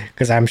well,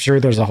 because I'm sure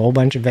there's a whole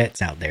bunch of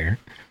vets out there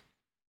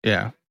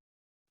Yeah.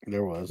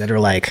 There was. that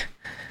are like,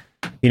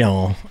 you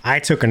know, I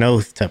took an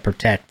oath to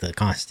protect the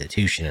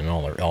Constitution and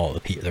all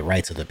the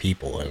rights of the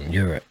people, and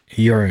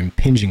you're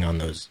impinging on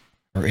those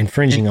or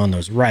infringing on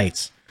those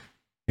rights,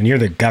 and you're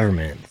the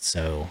government,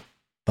 so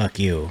fuck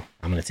you.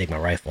 I'm gonna take my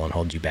rifle and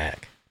hold you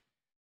back.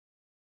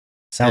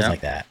 Sounds Yeah.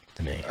 like that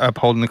to me.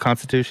 Upholding the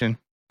Constitution.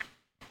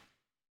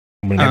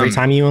 When every Um,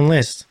 time you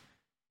enlist,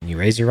 you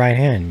raise your right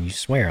hand and you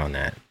swear on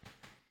that.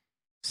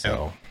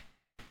 So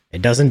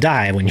it doesn't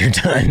die when you're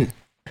done.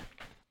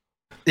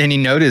 And you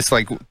notice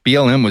like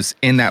BLM was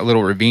in that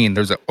little ravine.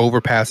 There's an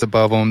overpass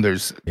above them.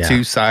 There's Yeah.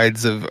 two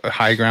sides of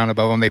high ground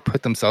above them. They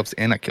put themselves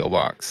in a kill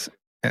box.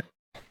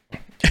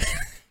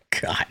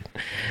 God.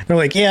 They're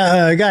like,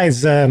 yeah,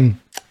 guys,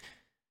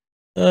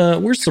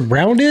 we're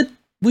surrounded.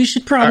 We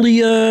should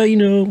probably,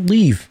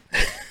 leave.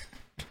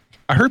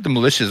 I heard the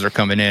militias are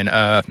coming in.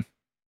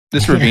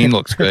 This ravine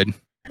looks good.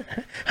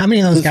 How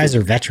many of those guys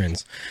are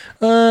veterans?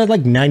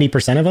 Like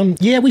 90% of them.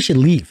 Yeah, we should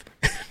leave.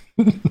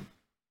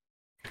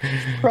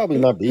 Probably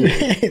not be.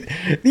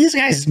 These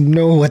guys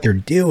know what they're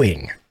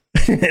doing.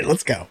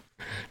 Let's go.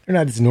 They're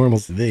not just normal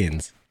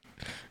civilians.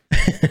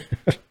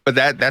 But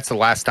that's the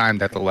last time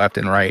that the left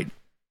and right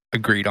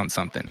agreed on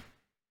something.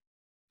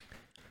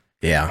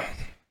 Yeah.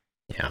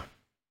 Yeah.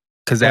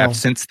 Because Well-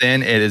 since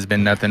then, it has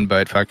been nothing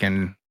but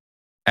fucking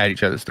at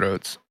each other's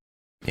throats.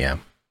 Yeah.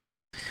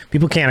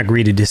 People can't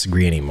agree to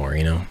disagree anymore,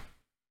 you know?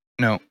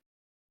 No,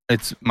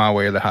 it's my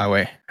way or the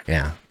highway.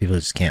 Yeah. People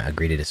just can't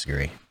agree to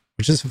disagree,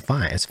 which is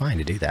fine. It's fine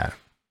to do that.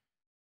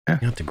 Yeah. You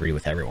don't have to agree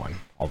with everyone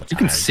all the You time.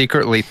 can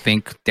secretly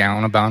think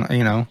down about,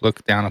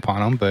 look down upon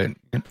them, but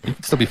you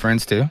can still be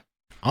friends too.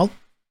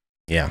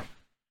 Yeah.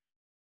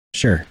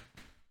 Sure.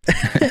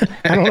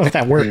 I don't know if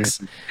that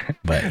works,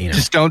 but, you know.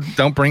 Just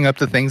don't bring up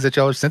the things that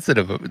y'all are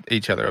sensitive of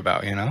each other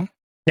about, you know?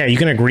 Yeah, you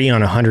can agree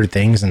on 100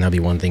 things and there'll be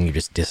one thing you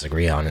just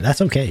disagree on, and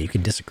that's okay. You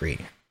can disagree.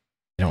 You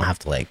don't have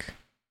to like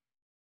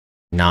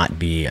not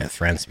be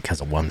friends because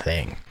of one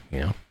thing, you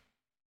know?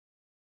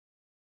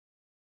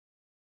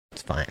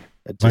 It's fine.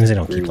 As long as they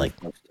don't keep, like-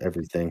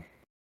 everything.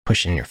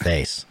 Pushing in your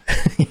face,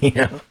 you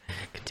know,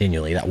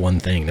 continually. That one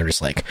thing, they're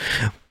just like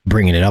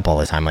bringing it up all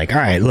the time. Like, all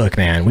right, look,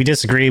 man, we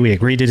disagree. We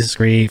agree to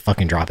disagree.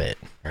 Fucking drop it.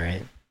 All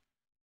right.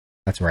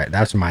 That's right.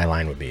 That's what my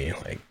line would be.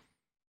 Like,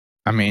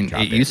 I mean,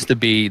 Drop it it. used to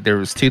be there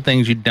was two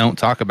things you don't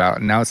talk about,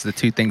 and now it's the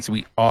two things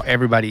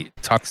everybody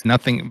talks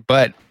nothing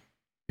but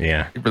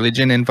yeah.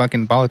 religion and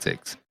fucking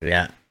politics.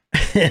 Yeah.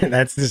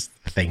 That's just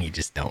the thing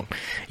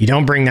you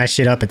don't bring that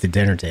shit up at the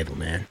dinner table,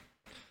 man.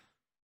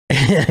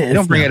 You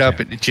don't bring it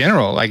up in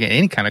general, like in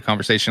any kind of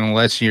conversation,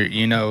 unless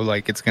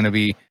like it's going to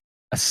be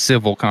a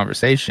civil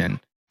conversation.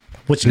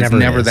 Which It's never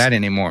never is. that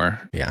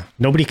anymore. Yeah.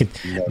 Nobody could.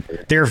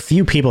 Never. There are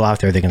few people out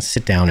there that can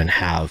sit down and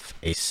have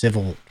a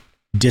civil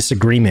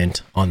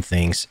disagreement on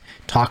things,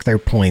 talk their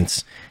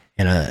points,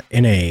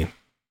 in a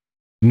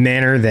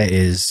manner that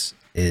is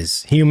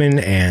human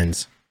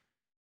and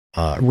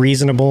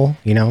reasonable,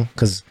 you know,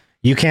 because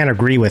you can't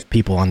agree with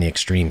people on the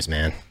extremes,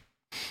 man.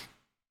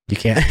 You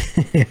can't.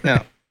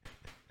 No.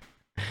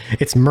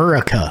 It's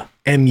Murica.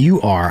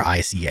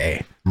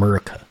 Murica.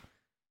 Murica.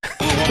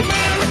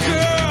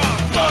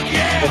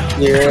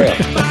 Yeah.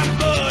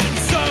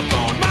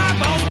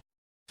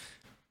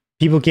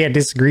 People can't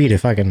disagree to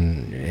fucking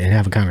and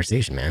have a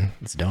conversation, man.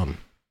 It's dumb.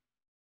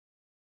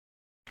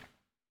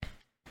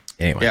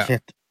 Anyway, Yeah.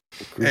 Can't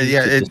agree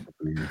Yeah, to it-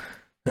 disagree.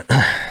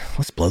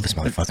 let's blow this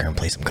motherfucker and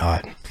play some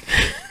COD.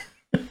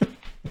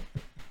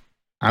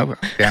 I'm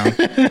down.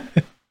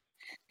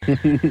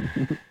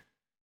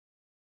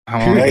 How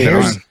long Hey, is it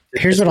here's- on?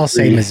 Here's what I'll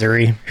say,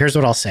 Missouri. Here's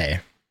what I'll say.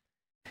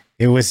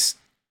 It was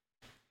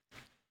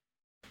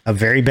a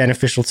very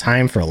beneficial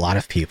time for a lot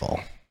of people.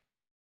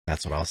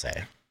 That's what I'll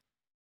say.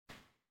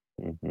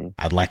 Mhm.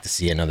 I'd like to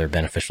see another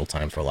beneficial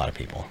time for a lot of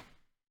people.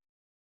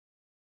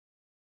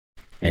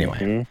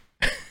 Anyway.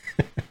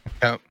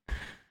 Mhm.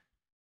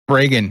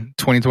 Reagan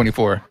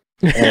 2024.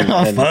 And-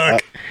 Oh, and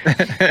fuck.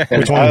 And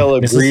Which one? I'll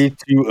This agree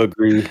to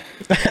agree.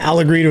 I'll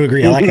agree to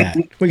agree. I like that.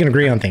 We can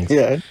agree on things.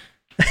 Yeah.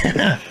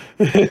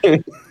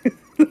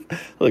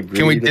 I'll agree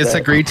Can we to that.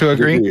 disagree to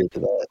agree? Agree to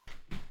that.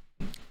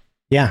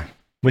 Yeah.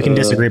 We can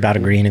disagree about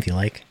agreeing if you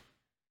like.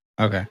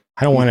 Okay.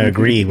 I don't want to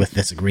agree with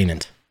this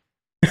agreement.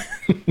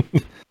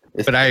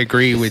 But I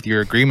agree with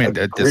your agreement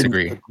to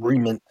disagree.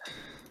 Agreement.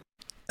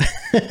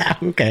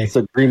 Okay. This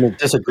agreement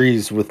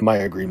disagrees with my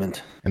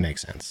agreement. That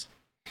makes sense.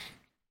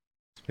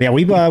 Yeah,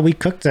 we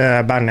cooked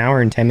about an hour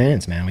and 10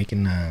 minutes, man. We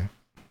can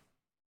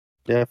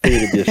Yeah, I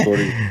figured it'd be a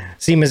shorter.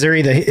 see,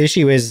 Missouri. The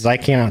issue is I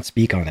cannot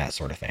speak on that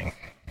sort of thing.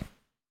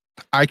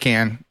 I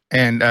can.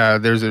 And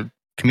there's a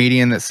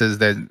comedian that says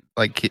that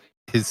like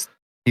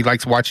he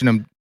likes watching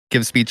him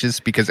give speeches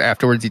because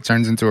afterwards he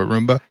turns into a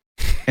Roomba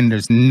and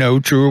there's no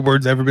truer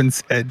words ever been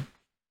said.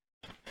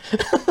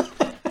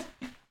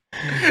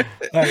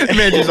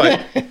 Man, just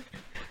like,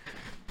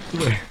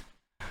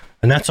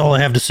 And that's all I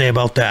have to say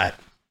about that.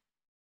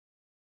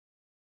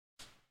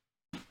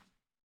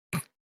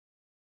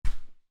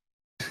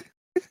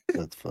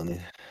 That's funny.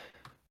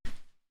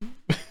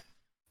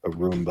 A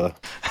Roomba.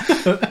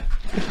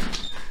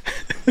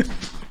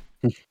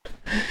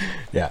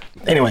 Yeah.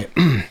 Anyway,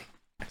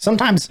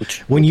 sometimes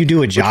when you do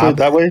a Which way, job,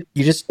 that way?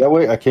 you just That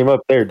way? I came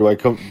up there. Do I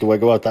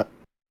go out that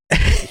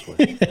this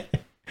way?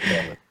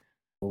 Damn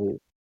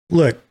it.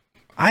 look.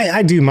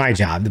 I do my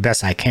job the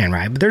best I can,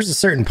 right? But there's a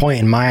certain point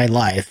in my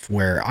life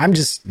where I'm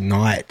just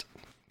not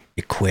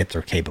equipped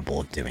or capable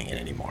of doing it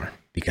anymore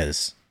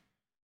because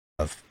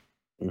of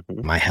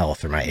Mhm. my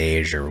health or my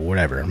age or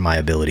whatever, my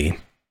ability.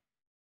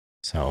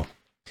 So,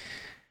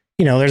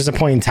 you know, there's a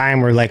point in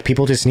time where like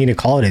people just need to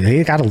call it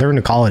they got to learn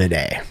to call it a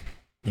day,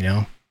 you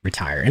know,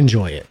 retire,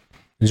 enjoy it,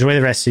 enjoy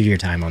the rest of your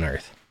time on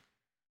earth.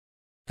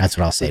 That's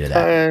what I'll say to that.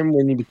 Time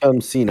when you become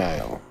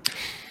senile.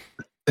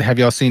 have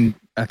y'all seen,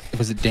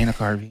 was it Dana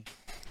Carvey?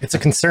 It's a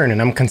concern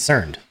and I'm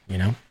concerned, you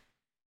know,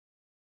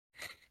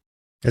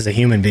 as a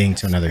human being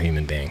to another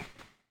human being,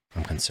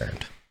 I'm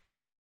concerned.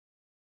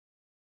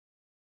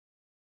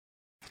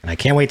 And I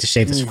can't wait to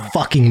shave this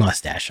fucking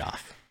mustache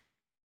off.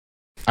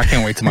 I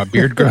can't wait till my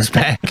beard grows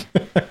back.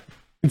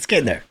 Let's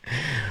get there.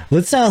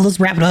 Let's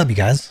wrap it up, you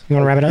guys. You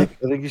want to wrap it up?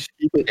 I think you should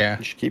keep it. Yeah.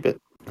 You should keep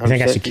it. I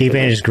think I should keep it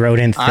and just grow it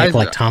in thick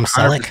like Tom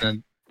Selleck.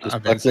 100%. Just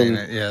I've been saying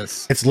fucking- it,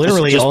 yes. It's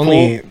literally Just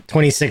only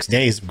 26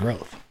 days of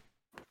growth.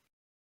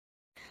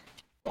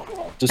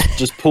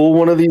 Just pull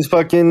one of these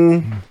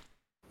fucking,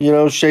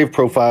 shave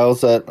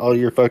profiles that all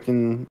your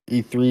fucking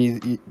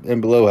E3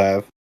 and below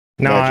have.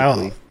 No,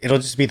 Magically. it'll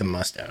just be the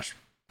mustache.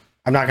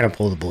 I'm not going to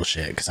pull the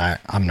bullshit because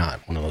I'm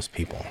not one of those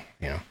people,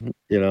 you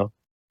know.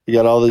 You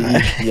got all the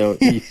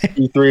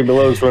E3 and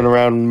belows running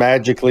around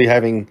magically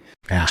having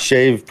Yeah.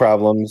 shave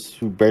problems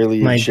who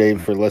barely Like,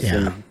 shave for less yeah.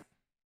 than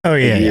Oh,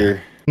 yeah. a yeah.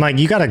 year. Like,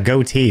 you got a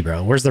goatee,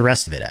 bro. Where's the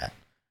rest of it at?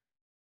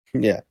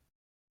 Yeah.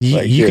 You,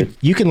 Like, you good. can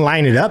you can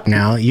line it up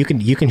now. You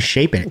can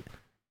shape it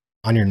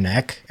on your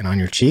neck and on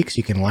your cheeks.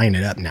 You can line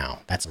it up now.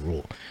 That's a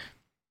rule.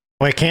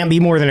 Well, it can't be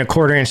more than a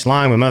quarter inch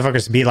long, but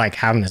motherfuckers be like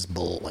having this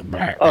bull.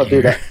 Like, Oh,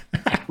 dude,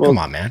 Come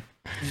on, man.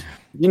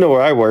 You know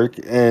where I work,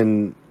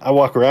 and I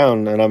walk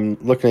around and I'm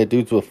looking at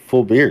dudes with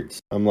full beards.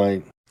 I'm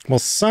like, Well,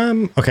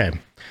 some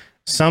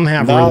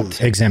have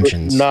Not-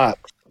 exemptions.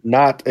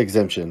 not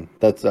exemption.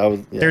 That's I was.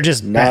 Yeah, They're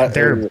just not.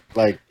 they're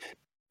like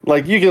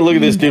you can look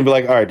at this dude and be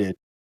like, all right, dude.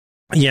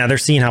 yeah, they're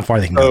seeing how far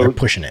they can go. Oh. They're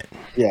pushing it.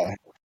 Yeah,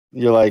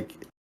 you're like,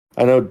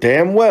 I know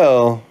damn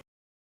well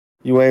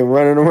you ain't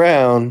running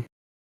around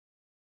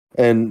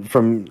and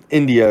from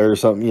India or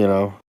something.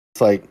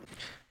 It's like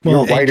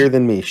Well, you're whiter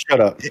than me. Shut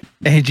up.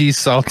 AG's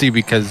salty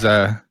because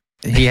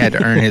he had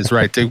to earn his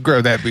right to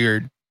grow that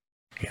beard.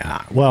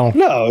 Yeah. Well,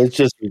 No, it's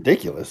just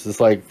ridiculous. It's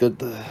like the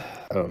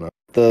I don't know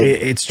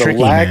it's the tricky,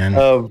 lack man.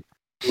 of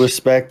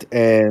respect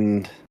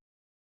and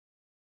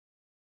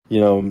I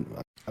don't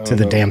To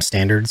the know, damn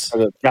standards.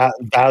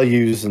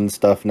 values and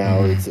stuff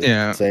now. It's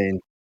Yeah. insane.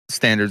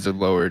 standards are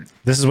lowered.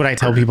 This is what I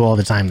tell people all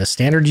the time. The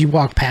standard you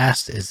walk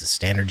past is the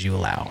standard you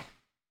allow.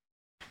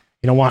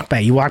 You don't walk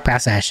back. You walk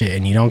past that shit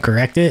and you don't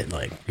correct it,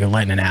 like, you're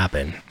letting it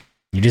happen.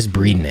 You're just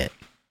breeding it.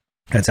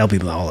 I tell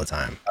people all the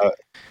time.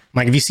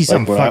 Like, if you see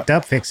something fucked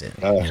up, fix it.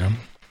 You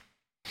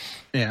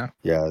know?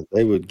 Yeah.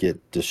 They would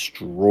get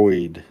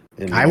destroyed.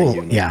 I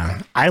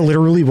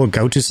literally will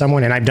go to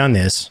someone, and I've done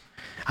this.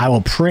 I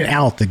will print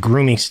out the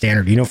grooming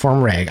standard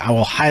uniform reg. I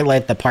will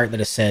highlight the part that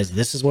it says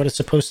this is what it's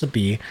supposed to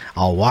be.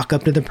 I'll walk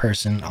up to the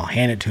person. I'll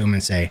hand it to him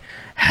and say,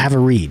 have a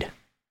read.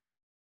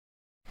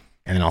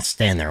 And then I'll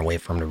stand there and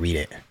wait for him to read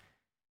it.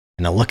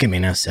 And they'll look at me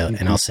and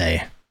I'll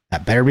say,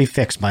 that better be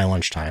fixed by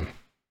lunchtime.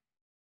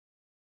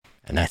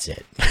 And that's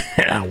it.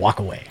 And I'll walk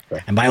away.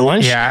 And by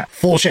lunch,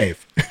 full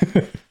shave.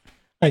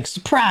 Like,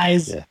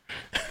 surprise. Yeah.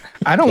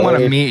 I don't want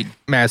to meet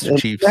Master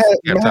Chief's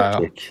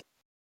reptile.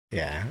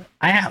 Yeah.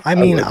 I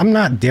mean, I'm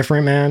not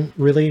different, man,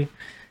 really.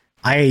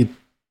 I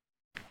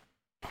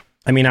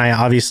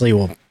obviously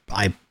will,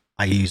 I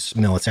use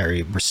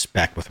military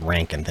respect with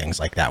rank and things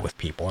like that with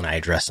people, and I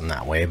address them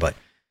that way. But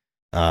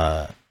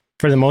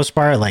for the most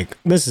part, like,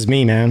 this is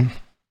me, man.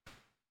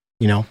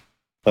 You know,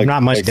 like, I'm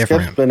not much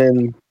different. Steph's been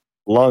in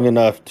long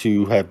enough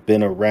to have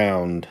been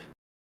around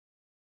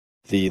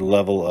the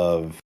level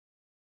of,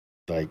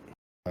 like,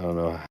 I don't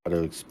know how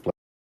to explain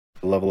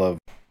the level of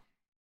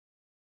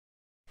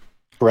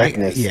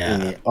correctness in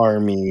the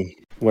Army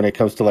when it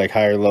comes to, like,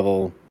 higher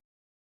level,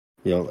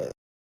 you know,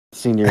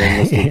 senior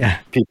enlisted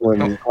people in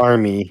the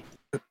Army.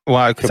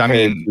 Well, because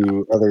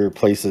to other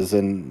places,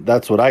 and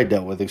that's what I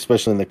dealt with,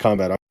 especially in the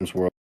combat arms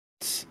world.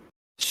 It's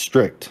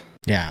strict.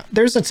 Yeah,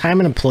 there's a time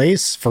and a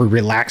place for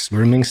relaxed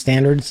grooming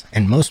standards,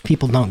 and most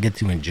people don't get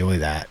to enjoy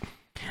that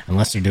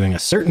unless they're doing a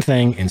certain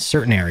thing in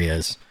certain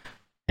areas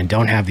and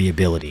don't have the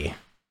ability.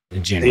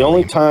 Generally. The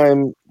only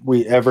time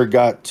we ever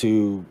got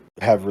to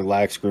have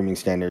relaxed grooming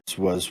standards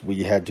was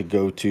we had to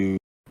go to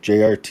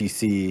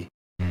JRTC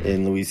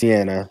in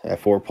Louisiana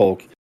at Fort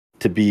Polk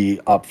to be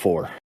Op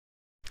 4.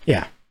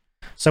 Yeah.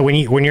 So when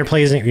you're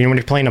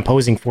playing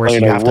opposing force,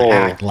 you have to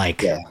act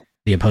like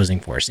the opposing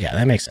force. Yeah,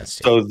 that makes sense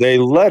too. So they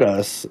let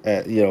us,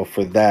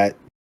 for that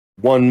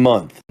 1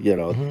 month.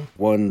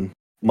 1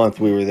 month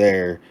we were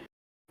there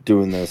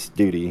doing this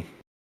duty.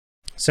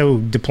 So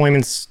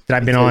deployments that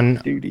I've been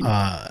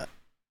on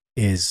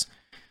is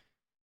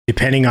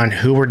depending on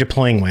who we're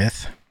deploying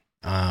with,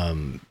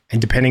 and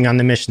depending on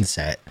the mission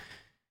set,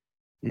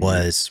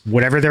 was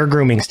whatever their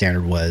grooming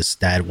standard was,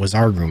 that was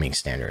our grooming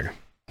standard.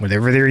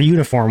 Whatever their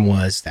uniform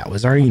was, that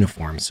was our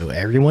uniform. So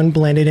everyone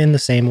blended in the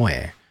same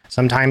way.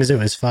 Sometimes it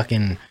was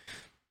fucking,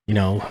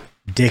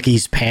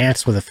 Dickies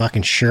pants with a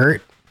fucking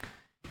shirt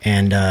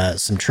and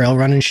some trail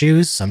running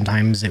shoes.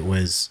 Sometimes it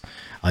was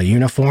a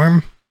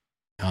uniform,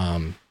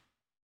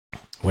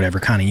 whatever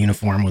kind of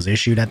uniform was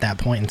issued at that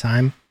point in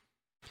time.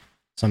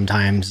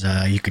 Sometimes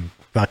you could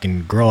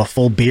fucking grow a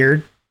full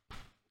beard,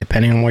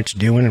 depending on what you're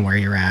doing and where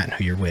you're at and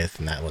who you're with.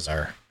 And that was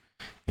our,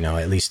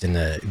 at least in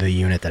the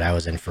unit that I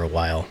was in for a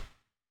while.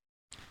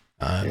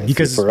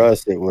 Because for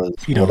us, it was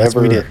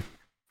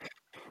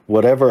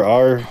whatever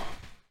our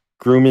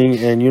grooming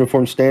and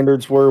uniform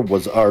standards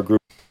was our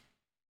group,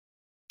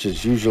 which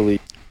is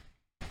usually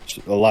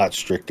a lot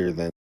stricter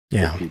than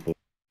people.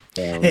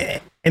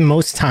 And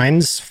most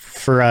times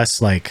for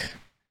us, like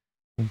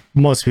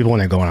most people when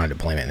they're going on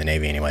deployment in the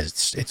Navy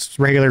anyways, it's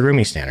regular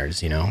grooming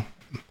standards,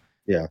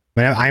 Yeah.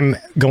 But I'm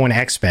going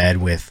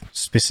exped with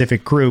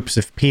specific groups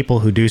of people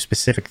who do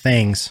specific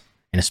things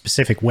in a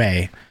specific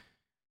way.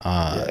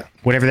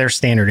 Whatever their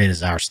standard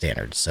is our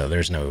standard. So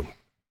there's no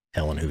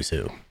telling who's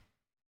who.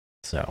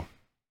 So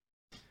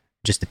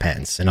just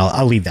depends. And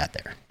I'll leave that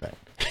there. But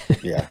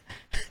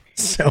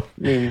so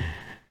you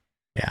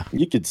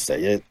could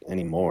say it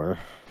anymore.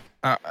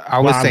 I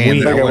was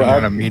saying I wouldn't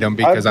want to meet them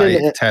because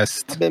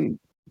I've been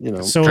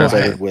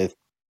presented with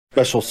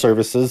special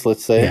services,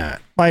 let's say. Yeah.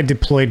 I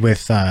deployed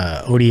with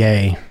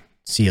ODA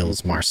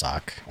SEALs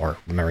MARSOC, or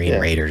Marine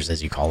Raiders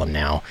as you call them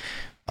now.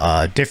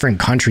 Different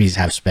countries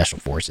have special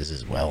forces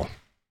as well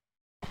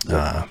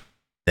that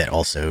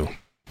also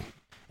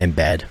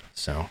embed.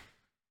 So,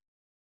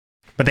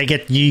 but they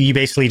get you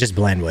basically just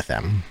blend with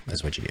them.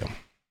 That's what you do.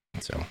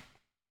 So,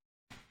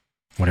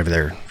 whatever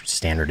their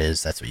standard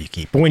is, that's what you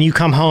keep. But when you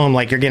come home,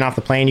 like you're getting off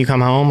the plane, you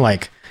come home,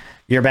 like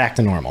you're back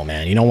to normal,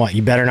 man. You know what?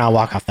 You better not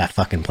walk off that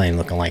fucking plane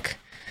looking like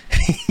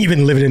you've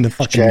been living in the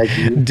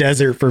fucking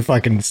desert for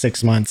fucking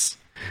 6 months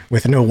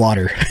with no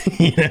water.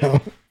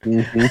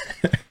 Mm-hmm.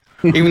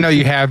 Even though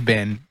you have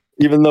been.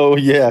 Even though,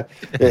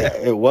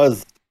 it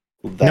was.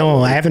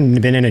 I haven't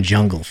been in a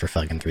jungle for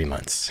fucking 3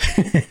 months.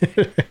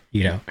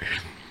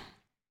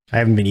 I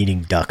haven't been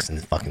eating ducks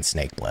and fucking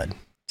snake blood.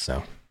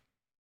 So.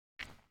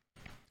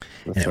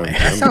 Anyway.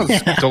 That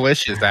sounds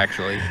delicious,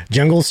 actually.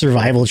 Jungle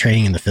survival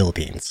training in the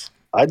Philippines.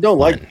 I don't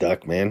like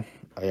duck, man.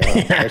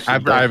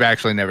 I've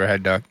actually never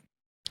had duck.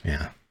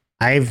 Yeah.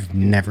 I've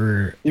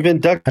never. You've been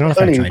duck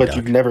hunting, but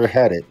you've never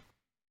had it.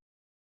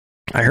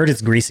 I heard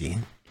it's greasy.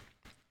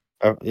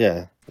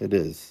 Yeah, it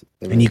is.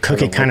 And you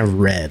cook it kind of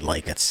red,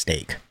 like a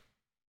steak.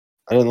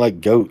 I didn't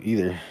like goat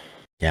either.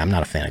 Yeah, I'm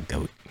not a fan of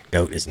goat.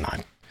 Goat is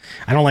not.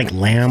 I don't like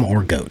lamb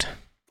or goat.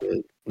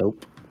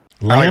 Nope.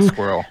 I Lamb, like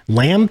squirrel.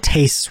 lamb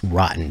tastes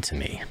rotten to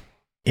me.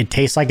 It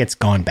tastes like it's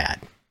gone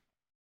bad.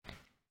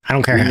 I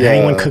don't care how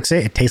anyone cooks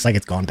it. It tastes like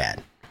it's gone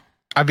bad.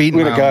 I've eaten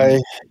We had a guy.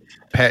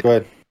 pet Go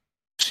ahead.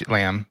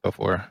 lamb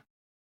before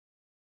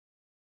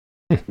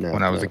No,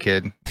 when I was a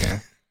kid. Yeah.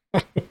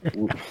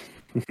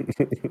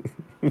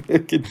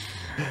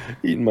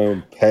 Eating my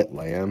own pet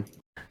lamb.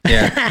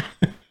 Yeah.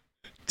 My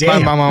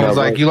Damn. mom was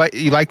No, like, right.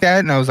 you like that?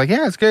 And I was like,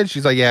 yeah, it's good.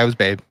 She's like, yeah, it was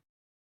Babe.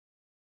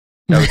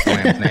 That was the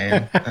lamb's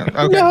name.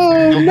 Okay.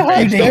 No, not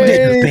You named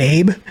it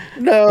Babe.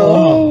 No,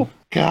 Oh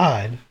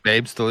God.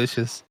 Babe's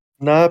delicious.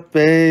 not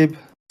Babe.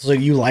 So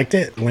you liked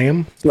it,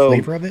 lamb So-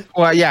 flavor of it?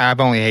 Well, yeah, I've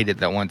only hated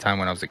that one time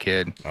when I was a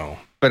kid. Oh,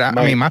 But I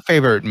My- mean, my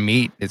favorite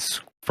meat is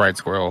fried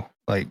squirrel.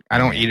 Like, I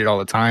don't eat it all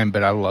the time,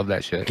 but I love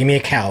that shit. give me a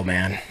cow,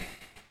 man.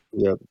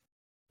 Yep.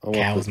 I want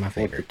Cow is the- my I want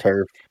the favorite.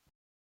 turf.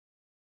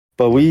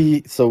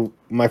 But so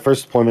my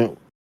first deployment,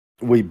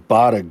 we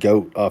bought a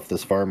goat off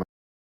this farmer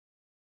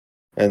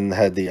and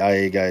had the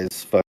IA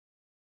guys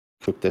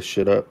cook this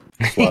shit up,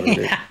 slaughtered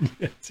it.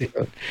 Yeah,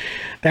 dude.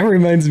 That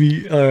reminds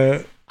me.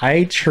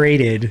 I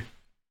traded.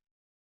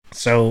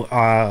 So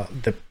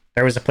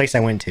there was a place I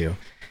went to,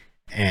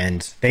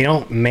 and they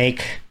don't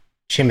make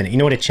chimney. You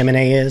know what a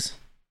chimney is?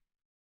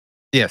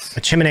 Yes.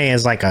 A chimney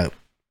is like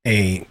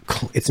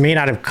it's made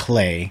out of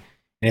clay,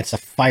 and it's a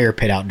fire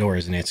pit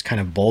outdoors, and it's kind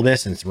of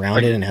bulbous and it's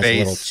rounded Like and has a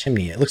little vase.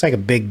 chimney. It looks like a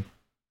big,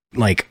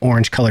 like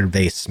orange colored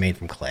vase made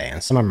from clay,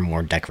 and some of them are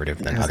more decorative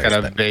than It's others.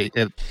 got but-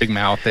 a big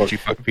mouth that you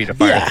fucking feed a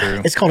fire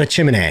through. it's called a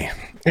chimney.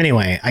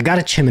 Anyway, I got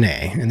a chimney,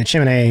 and the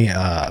chimney,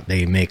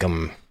 they make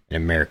them in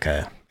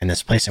America. And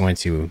this place I went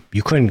to,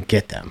 you couldn't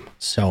get them.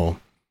 So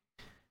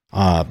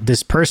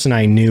this person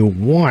I knew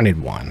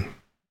wanted one.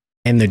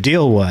 And the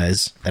deal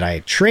was that I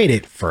trade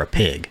it for a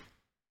pig.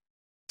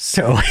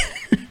 So,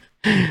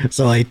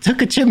 so I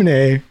took a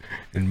chimney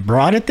and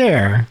brought it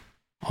there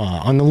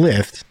on the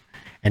lift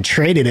and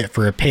traded it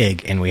for a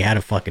pig. And we had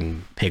a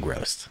fucking pig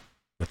roast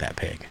with that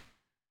pig.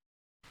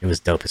 It was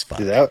dope as fuck.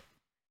 See, that'd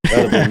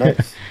have been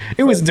nice.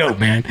 It was dope,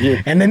 man.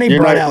 You- And then they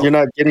You're brought not, out, you're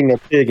not getting a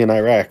pig in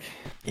Iraq.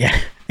 yeah,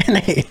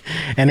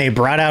 and they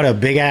brought out a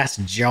big ass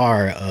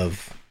jar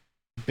of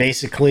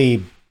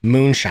basically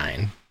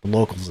moonshine. The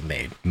locals have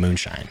made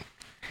moonshine.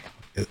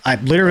 I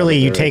literally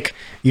you take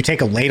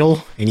a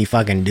ladle and you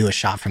fucking do a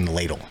shot from the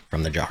ladle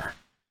from the jar,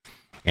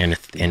 and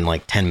in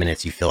like 10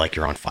 minutes you feel like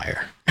you're on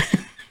fire.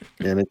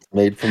 And it's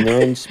made from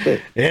their own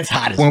spit. It's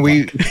hot as When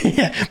we- fuck.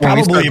 Yeah, when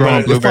we start probably,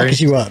 growing but it blueberries.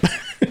 fucks you up.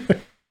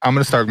 I'm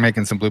going to start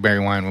making some blueberry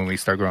wine when we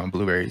start growing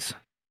blueberries.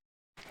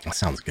 That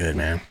sounds good,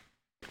 man.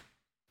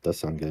 Does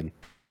sound good.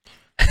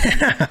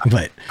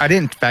 But I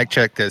didn't fact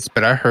check this,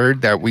 but I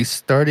heard that we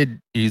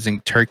started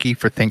using turkey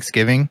for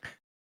Thanksgiving.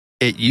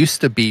 It used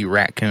to be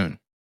raccoon,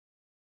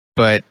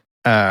 but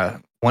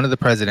one of the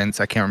presidents,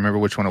 I can't remember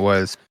which one it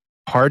was,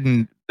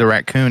 pardoned the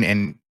raccoon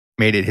and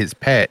made it his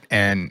pet.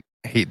 And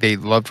they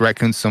loved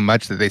raccoons so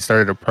much that they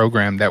started a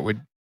program that would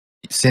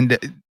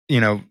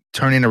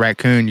turn in a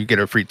raccoon, you get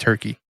a free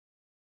turkey.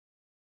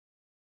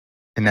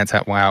 And that's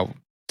how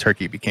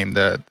turkey became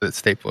the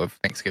staple of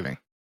Thanksgiving.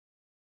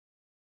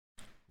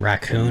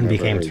 raccoon Never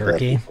became heard that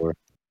turkey. before.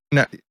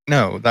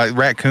 No, the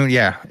raccoon.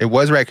 Yeah, it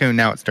was raccoon.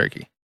 Now it's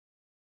turkey.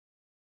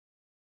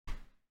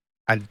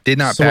 I did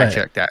not So fact what?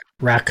 check that,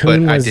 but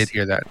Raccoon I was. did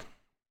hear that.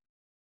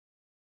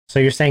 So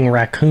you're saying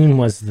raccoon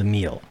was the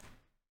meal?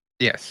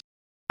 Yes.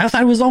 I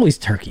thought it was always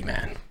turkey,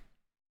 man.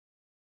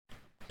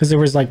 Because there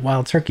was like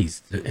wild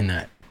turkeys in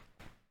that.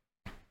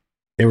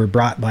 They were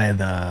brought by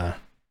the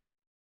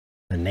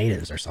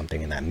natives or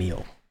something in that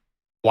meal.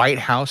 White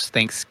House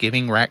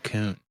Thanksgiving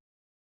raccoon.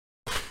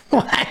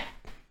 What?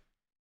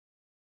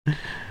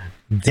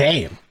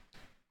 Damn.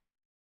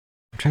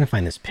 I'm trying to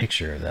find this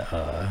picture of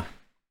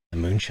the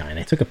moonshine.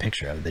 I took a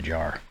picture of the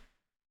jar.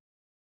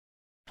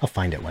 I'll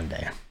find it one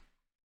day.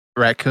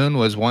 Raccoon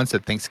was once a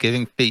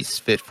Thanksgiving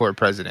feast fit for a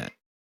president.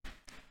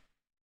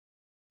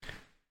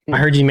 I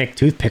heard you make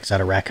toothpicks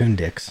out of raccoon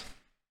dicks. Is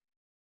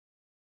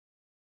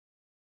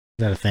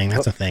that a thing?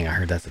 That's a thing. I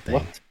heard that's a thing.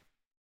 What?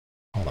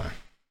 Hold on.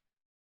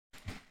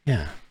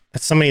 Yeah.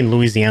 That's somebody in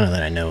Louisiana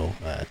that I know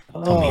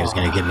told me he was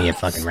going to give me a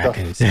fucking Stuff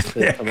raccoon.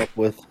 to come up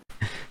with.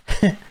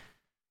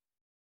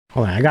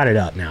 Hold on. I got it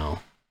up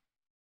now.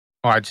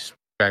 Oh, I just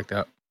backed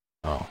up.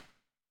 Oh.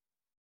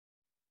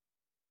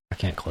 I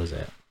can't close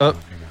it. Oh.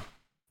 There you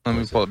go. Let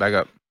me pull it back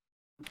up.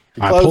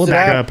 You I close pull it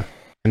back out. up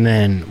and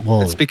then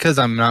It's because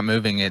I'm not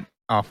moving it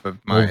off of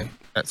Well-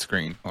 that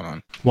screen. Hold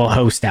on. we'll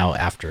host out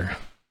after.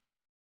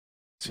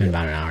 It's been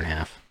about an hour and a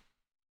half.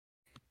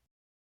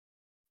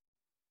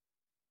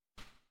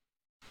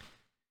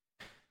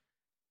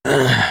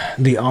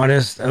 The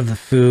oddest of the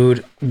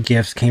food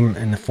gifts came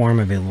in the form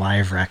of a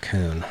live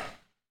raccoon.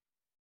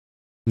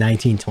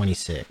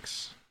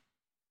 1926.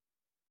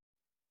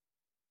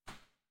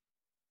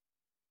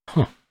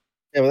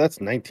 Yeah, well, that's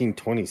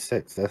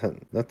 1926.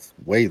 That's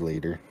way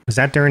later. Was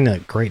that during the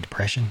Great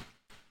Depression?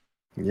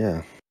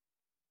 Yeah.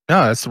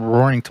 No, it's the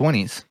Roaring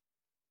 20s.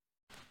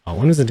 Oh,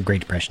 when was it the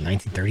Great Depression?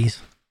 1930s?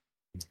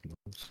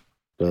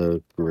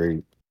 The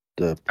Great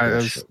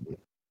Depression.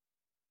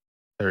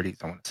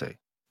 30s, I want to say.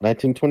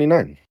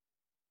 1929.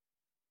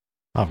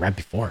 Oh, right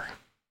before.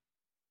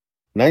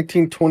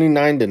 1929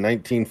 to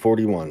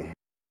 1941.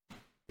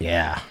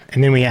 Yeah.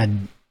 And then we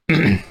had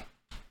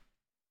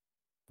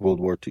World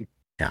War II.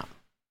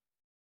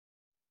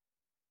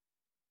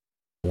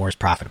 war's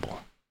profitable.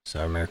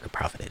 So America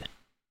profited.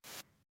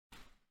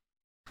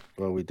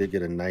 Well, we did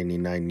get a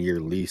 99-year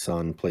lease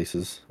on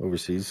places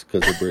overseas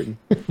because of Britain.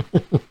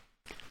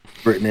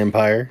 Britain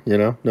Empire,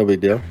 no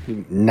big deal.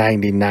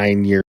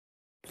 99 years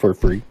for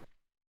free.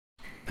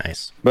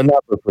 Nice. But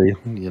not for free,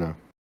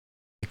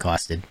 It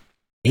costed.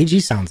 AG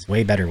sounds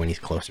way better when he's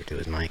closer to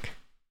his mic.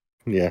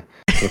 Yeah.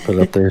 We'll put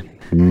it up there.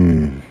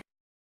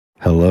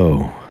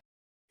 Hello.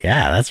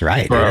 Yeah, that's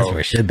right. Dude. Bro. That's where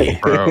it should be.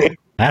 Bro.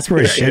 That's where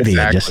it Yeah, should be,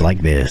 just exactly.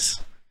 like this.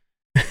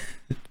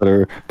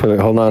 Put it,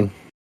 hold on.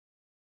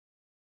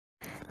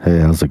 Hey,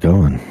 how's it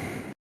going?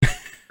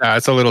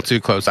 It's a little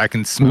too close. I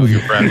can smell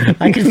your breath.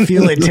 I can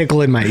feel it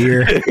tickle in my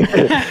ear.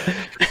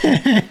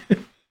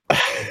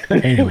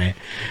 Anyway,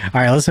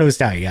 all right, let's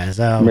host out, you guys.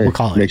 We'll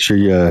call it. Make sure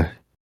you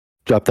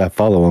drop that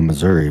follow on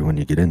Missouri when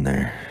you get in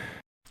there.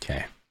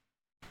 Okay.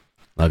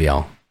 Love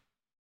y'all.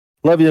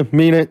 Love you.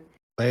 Mean it.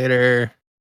 Later.